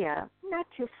Judea, not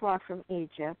too far from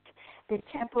Egypt. The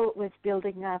temple was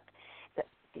building up.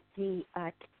 The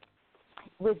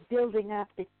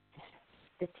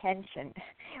tension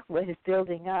was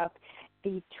building up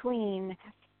between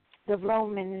the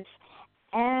Romans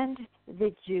and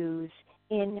the Jews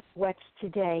in what's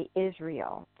today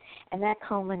Israel. And that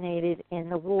culminated in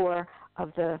the war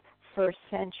of the first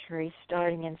century,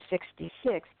 starting in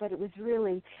 66. But it was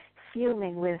really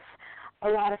fuming with a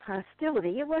lot of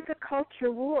hostility. It was a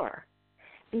culture war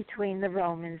between the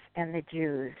Romans and the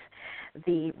Jews.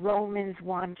 The Romans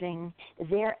wanting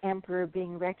their emperor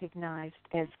being recognized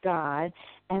as God,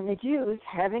 and the Jews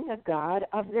having a God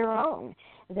of their own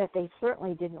that they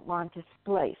certainly didn't want to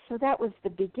displace. So that was the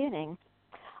beginning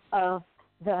of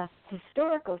the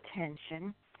historical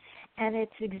tension, and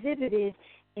it's exhibited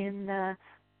in the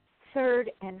 3rd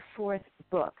and 4th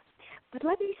book. But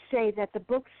let me say that the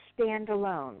books stand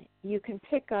alone. You can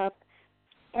pick up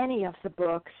any of the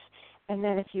books, and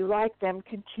then if you like them,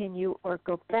 continue or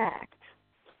go back.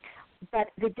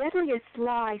 But The Deadliest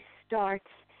Lie starts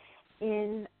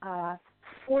in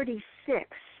 46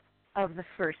 of the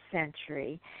 1st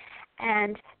century,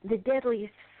 and The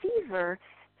Deadliest Fever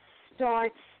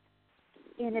starts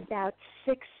in about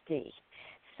 60.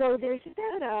 So there's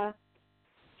about a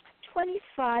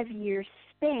 25-year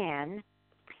span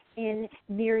in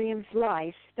Miriam's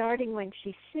life, starting when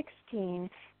she's 16,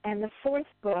 and the 4th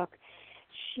book,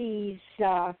 she's,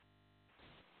 I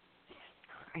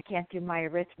can't do my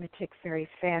arithmetic very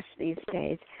fast these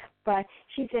days, but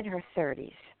she's in her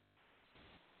 30s.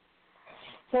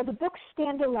 So the books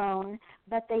stand alone,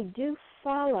 but they do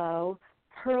follow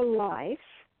her life,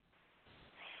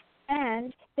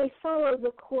 and they follow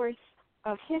the course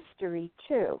of history,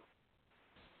 too.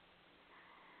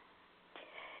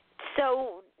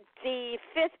 So the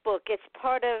 5th book, it's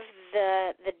part of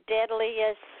the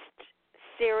Deadliest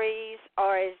series,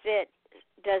 or is it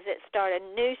does it start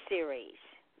a new series?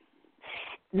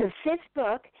 The 5th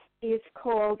book is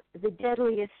called The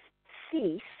Deadliest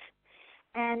Thief,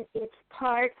 and it's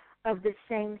part of the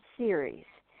same series.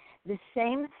 The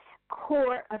same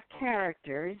core of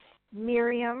characters,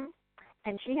 Miriam,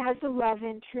 and she has a love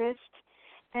interest,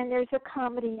 and there's a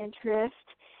comedy interest,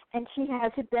 and she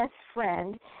has a best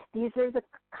friend. These are the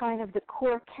kind of the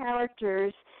core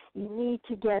characters you need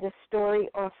to get a story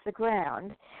off the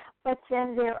ground. But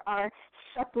then there are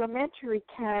supplementary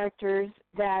characters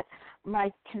that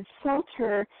might consult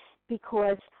her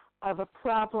because of a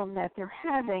problem that they're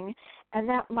having, and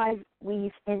that might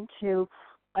weave into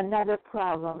another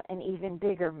problem, an even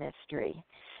bigger mystery.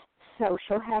 So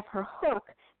she'll have her hook,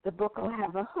 the book will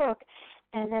have a hook,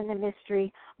 and then the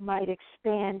mystery might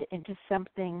expand into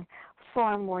something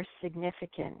far more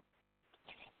significant.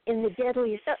 In The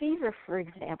Deadliest Fever, for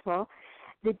example,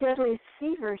 The Deadliest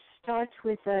Fever starts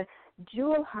with a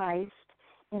jewel heist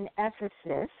in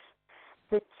Ephesus.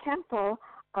 The temple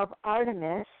of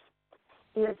Artemis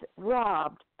is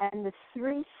robbed, and the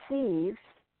 3 thieves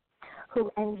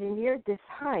who engineered this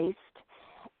heist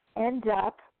end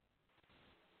up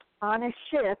on a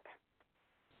ship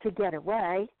to get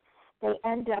away. They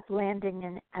end up landing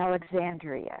in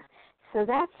Alexandria. So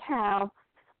that's how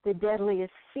The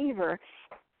Deadliest Fever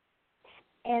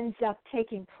ends up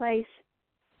taking place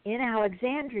in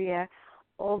Alexandria,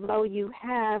 although you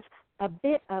have a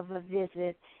bit of a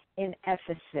visit in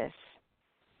Ephesus.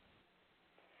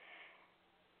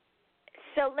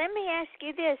 So let me ask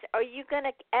you this. Are you going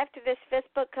to, after this 5th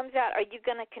book comes out, are you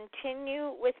going to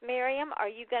continue with Miriam? Are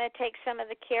you going to take some of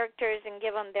the characters and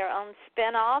give them their own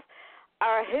spin-off?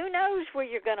 Or who knows where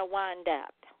you're going to wind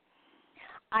up?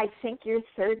 I think your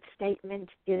third statement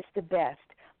is the best.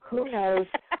 Who knows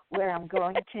where I'm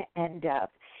going to end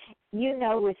up? You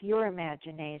know with your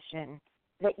imagination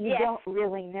that you don't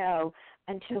really know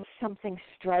until something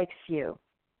strikes you.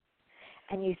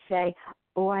 And you say,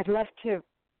 oh, I'd love to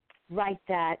write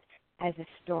that as a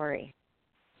story.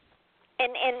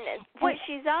 And what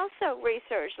she's also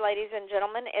researched, ladies and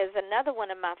gentlemen, is another one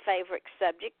of my favorite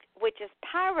subjects, which is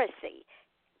piracy.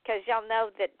 Because y'all know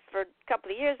that for a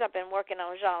couple of years I've been working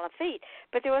on Jean Lafitte.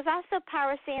 But there was also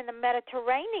piracy in the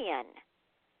Mediterranean.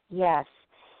 Yes.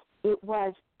 It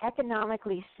was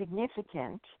economically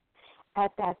significant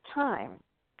at that time.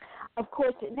 Of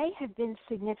course, it may have been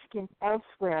significant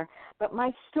elsewhere, but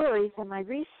my stories and my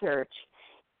research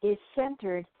is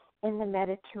centered in the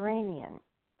Mediterranean.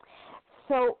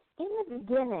 So in the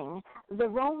beginning, the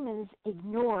Romans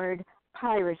ignored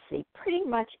piracy, pretty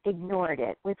much ignored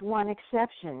it, with one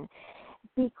exception,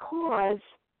 because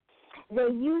they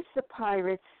used the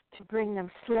pirates to bring them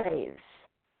slaves.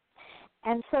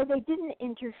 And so they didn't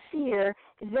interfere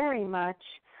very much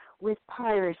with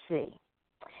piracy.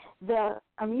 The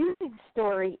amusing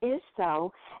story is,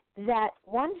 though, that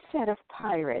one set of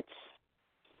pirates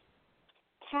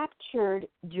captured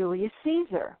Julius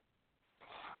Caesar.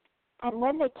 And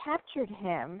when they captured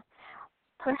him,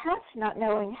 perhaps not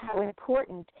knowing how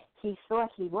important he thought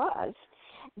he was,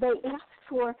 they asked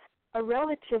for a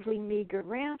relatively meager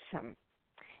ransom.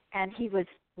 And he was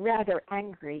rather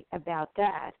angry about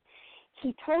that.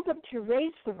 He told them to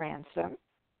raise the ransom,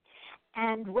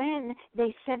 and when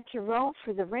they sent to Rome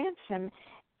for the ransom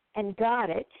and got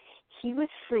it, he was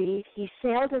freed. He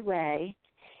sailed away.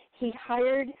 He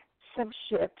hired some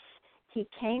ships. He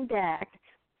came back,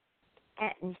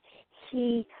 and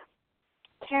he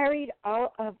carried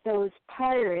all of those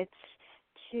pirates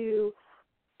to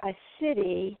a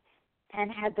city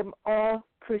and had them all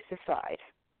crucified.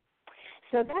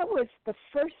 So that was the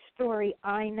first story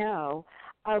I know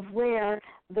of where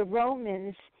the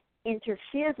Romans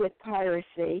interfered with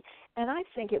piracy, and I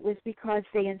think it was because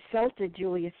they insulted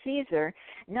Julius Caesar,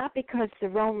 not because the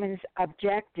Romans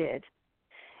objected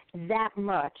that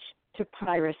much to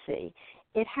piracy.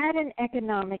 It had an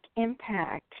economic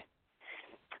impact.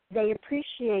 They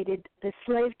appreciated the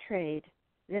slave trade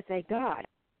that they got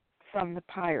from the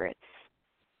pirates.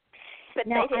 But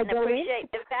now, they didn't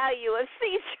appreciate the value of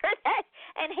Caesar,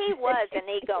 and he was an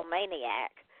egomaniac.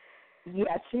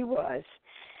 Yes, he was.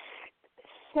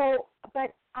 So,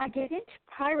 but I get into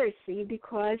piracy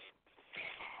because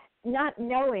not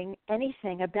knowing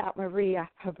anything about Maria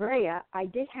Hebrea, I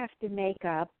did have to make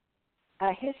up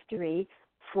a history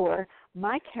for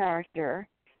my character,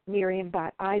 Miriam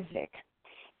Bat Isaac.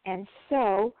 And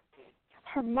so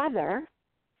her mother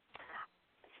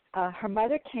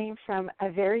came from a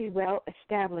very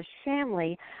well-established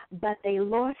family, but they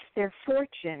lost their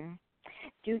fortune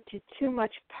due to too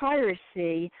much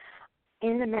piracy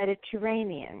in the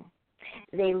Mediterranean.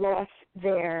 They lost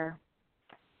their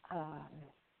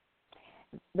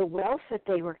the wealth that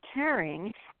they were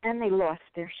carrying, and they lost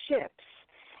their ships.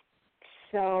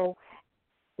 So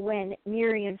when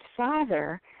Miriam's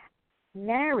father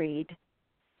married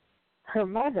her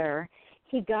mother,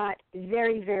 he got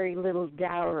very, very little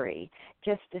dowry,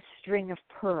 just a string of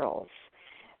pearls.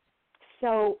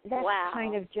 So that's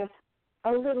kind of just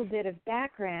a little bit of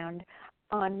background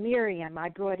on Miriam. I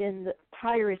brought in the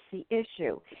piracy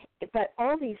issue. But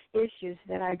all these issues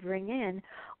that I bring in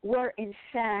were, in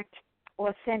fact,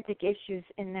 authentic issues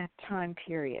in that time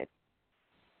period.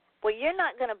 Well, you're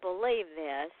not going to believe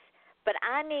this, but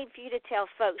I need for you to tell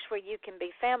folks where you can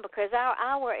be found because our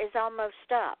hour is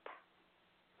almost up.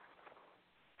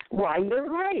 Why, you're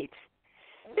right.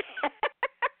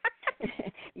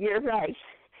 You're right.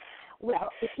 Well,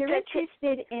 if you're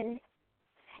interested in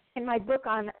my book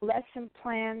on lesson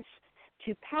plans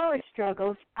to power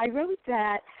struggles, I wrote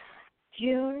that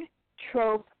June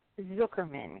Trop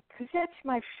Zuckerman because that's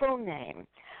my full name.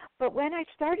 But when I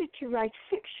started to write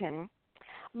fiction,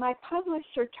 my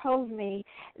publisher told me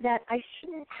that I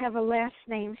shouldn't have a last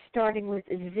name starting with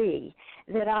a Z,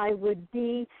 that I would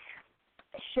be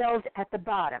shelved at the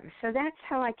bottom. So that's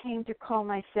how I came to call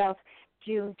myself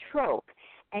June Trop.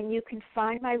 And you can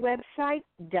find my website,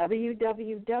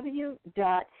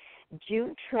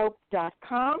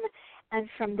 www.junetrop.com, and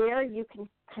from there you can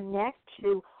connect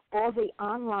to all the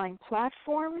online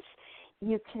platforms.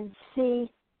 You can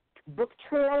see book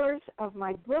trailers of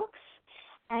my books,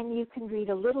 and you can read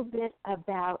a little bit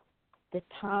about the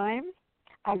time.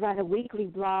 I run a weekly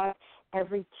blog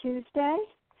every Tuesday.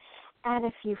 And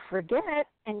if you forget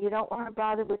and you don't want to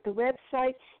bother with the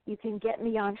website, you can get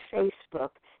me on Facebook,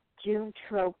 June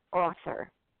Trop Author.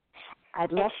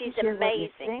 I'd love to hear what you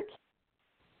think.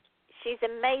 She's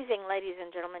amazing, ladies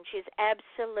and gentlemen. She's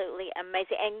absolutely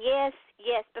amazing. And yes,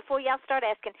 before y'all start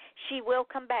asking, she will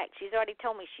come back. She's already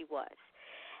told me she was.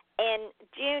 And,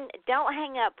 June, don't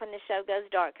hang up when the show goes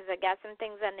dark because I got some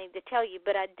things I need to tell you.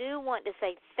 But I do want to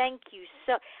say thank you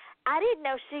so I didn't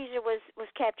know Caesar was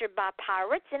captured by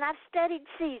pirates, and I've studied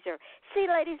Caesar. See,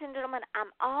 ladies and gentlemen,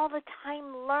 I'm all the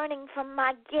time learning from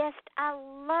my guest. I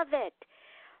love it.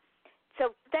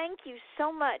 So thank you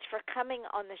so much for coming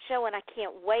on the show, and I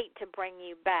can't wait to bring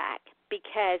you back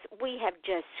because we have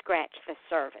just scratched the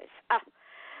surface.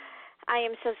 I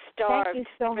am so starved. Thank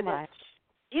you so much.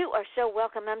 You are so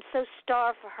welcome. I'm so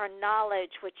starved for her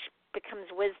knowledge, which becomes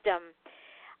wisdom.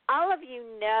 All of you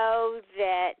know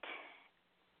that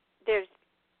there's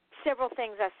several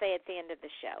things I say at the end of the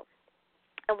show,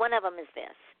 and one of them is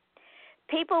this.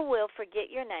 People will forget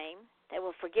your name. They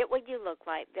will forget what you look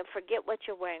like. They'll forget what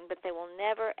you're wearing, but they will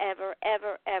never, ever,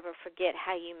 ever, ever forget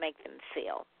how you make them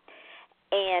feel.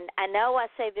 And I know I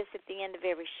say this at the end of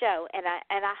every show, and I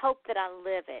hope that I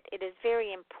live it. It is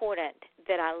very important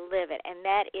that I live it, and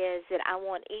that is that I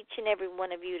want each and every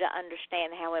one of you to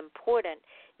understand how important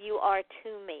you are to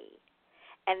me,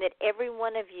 and that every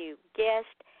one of you,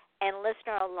 guest and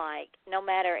listener alike, no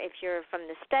matter if you're from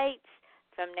the States,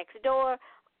 from next door,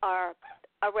 or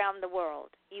around the world,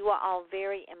 you are all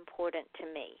very important to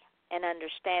me, and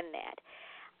understand that.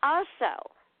 Also,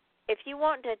 if you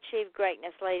want to achieve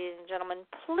greatness, ladies and gentlemen,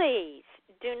 please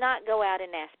do not go out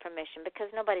and ask permission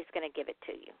because nobody's going to give it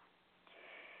to you.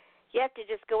 You have to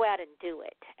just go out and do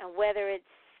it, and whether it's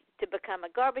to become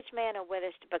a garbage man or whether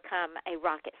it's to become a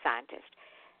rocket scientist,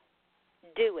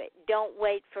 do it. Don't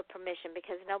wait for permission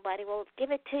because nobody will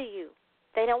give it to you.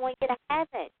 They don't want you to have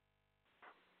it.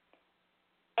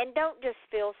 And don't just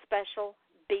feel special.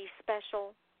 Be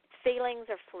special. Feelings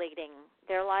are fleeting.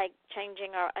 They're like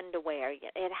changing our underwear.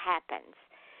 It happens.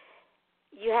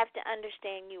 You have to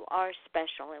understand you are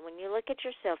special. And when you look at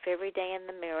yourself every day in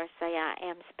the mirror, say, I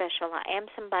am special. I am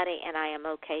somebody, and I am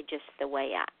okay just the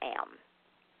way I am.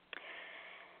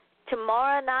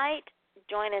 Tomorrow night,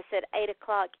 join us at 8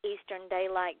 o'clock Eastern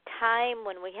Daylight Time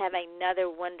when we have another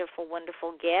wonderful,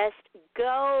 wonderful guest.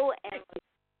 Go and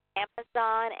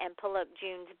Amazon and pull up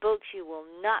June's books. You will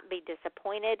not be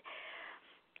disappointed.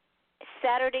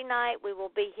 Saturday night, we will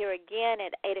be here again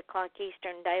at 8 o'clock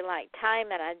Eastern Daylight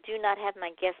Time, and I do not have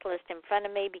my guest list in front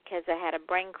of me because I had a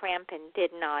brain cramp and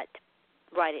did not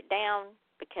write it down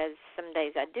because some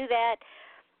days I do that.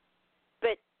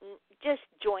 But just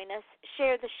join us,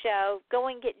 share the show, go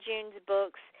and get June's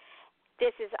books.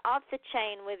 This is Off the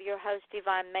Chain with your host,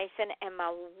 Yvonne Mason, and my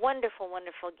wonderful,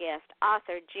 wonderful guest,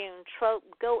 author June Trop.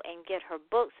 Go and get her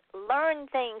books. Learn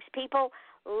things, people.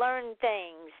 Learn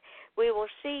things. We will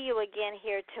see you again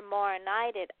here tomorrow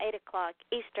night at 8 o'clock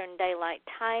Eastern Daylight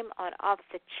Time on Off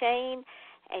the Chain.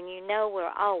 And you know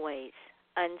we're always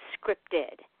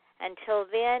unscripted. Until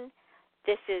then,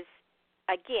 this is,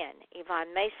 again,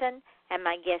 Yvonne Mason and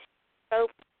my guest, Trop.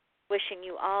 Wishing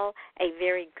you all a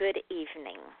very good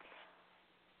evening.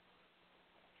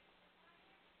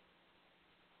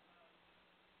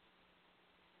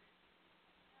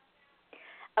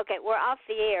 Okay, we're off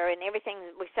the air, and everything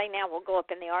we say now will go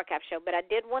up in the archive show. But I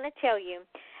did want to tell you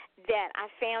that I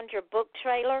found your book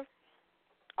trailer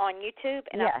on YouTube,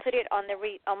 and yes. I put it on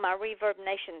my Reverb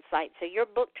Nation site. So your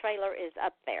book trailer is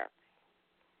up there.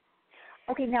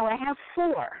 Okay, now I have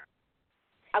 4.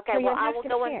 Okay, so well I will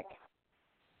go pick.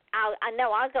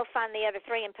 I'll go find the other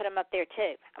 3 and put them up there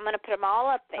too. I'm going to put them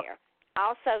all up there.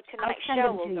 Also, tonight's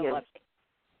show will go up there.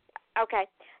 Okay.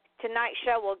 Tonight's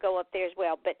show will go up there as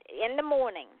well. But in the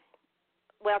morning,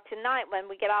 tonight when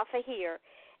we get off of here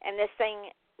and this thing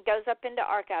goes up into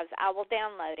archives, I will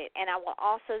download it. And I will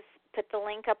also put the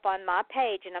link up on my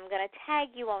page, and I'm going to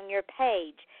tag you on your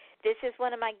page. This is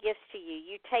one of my gifts to you.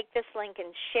 You take this link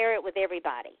and share it with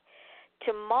everybody.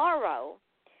 Tomorrow,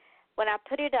 when I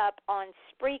put it up on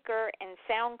Spreaker and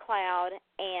SoundCloud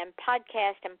and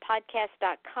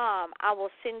podcast.com, I will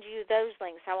send you those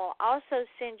links. I will also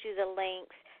send you the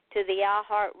links to the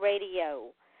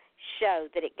iHeartRadio show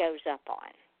that it goes up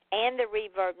on and the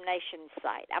Reverb Nation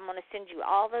site. I'm going to send you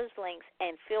all those links,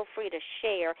 and feel free to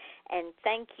share. And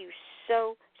thank you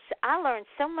so I learned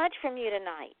so much from you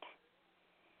tonight.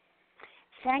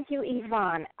 Thank you,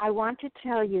 Yvonne. I want to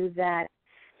tell you that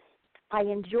I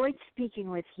enjoyed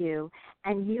speaking with you,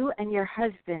 and you and your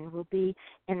husband will be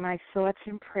in my thoughts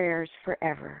and prayers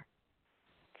forever.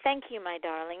 Thank you, my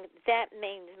darling. That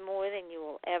means more than you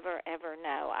will ever, ever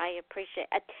know. I appreciate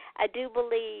it. I do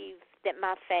believe that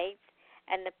my faith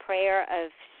and the prayer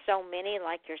of so many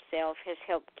like yourself has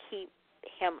helped keep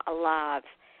him alive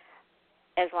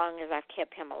as long as I've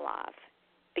kept him alive,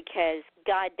 because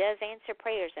God does answer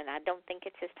prayers, and I don't think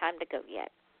it's his time to go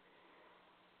yet.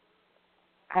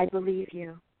 I believe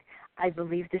you. I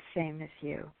believe the same as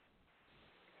you.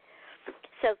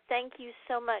 So thank you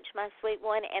so much, my sweet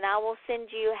one, and I will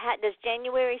send you. Does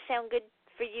January sound good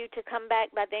for you to come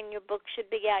back? By then your book should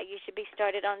be out. You should be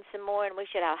started on some more, and we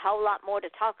should have a whole lot more to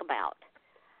talk about.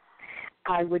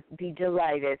 I would be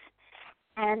delighted.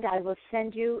 And I will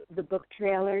send you the book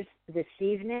trailers this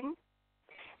evening.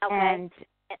 Okay.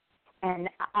 And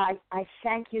I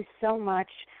thank you so much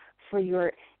for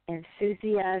your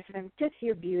enthusiasm, just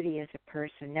your beauty as a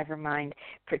person, never mind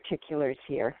particulars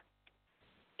here.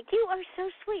 You are so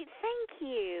sweet. Thank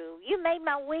you. You made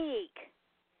my week.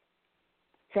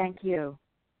 Thank you.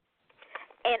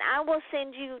 And I will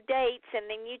send you dates, and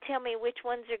then you tell me which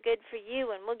ones are good for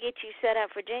you, and we'll get you set up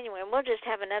for January, and we'll just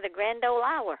have another grand old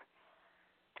hour.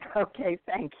 Okay,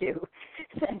 thank you.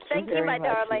 Thank you very my much,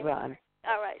 darling. Yvonne.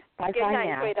 All right. Bye Good night,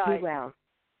 now. sweetheart. Be well.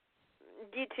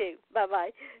 You too.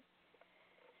 Bye-bye.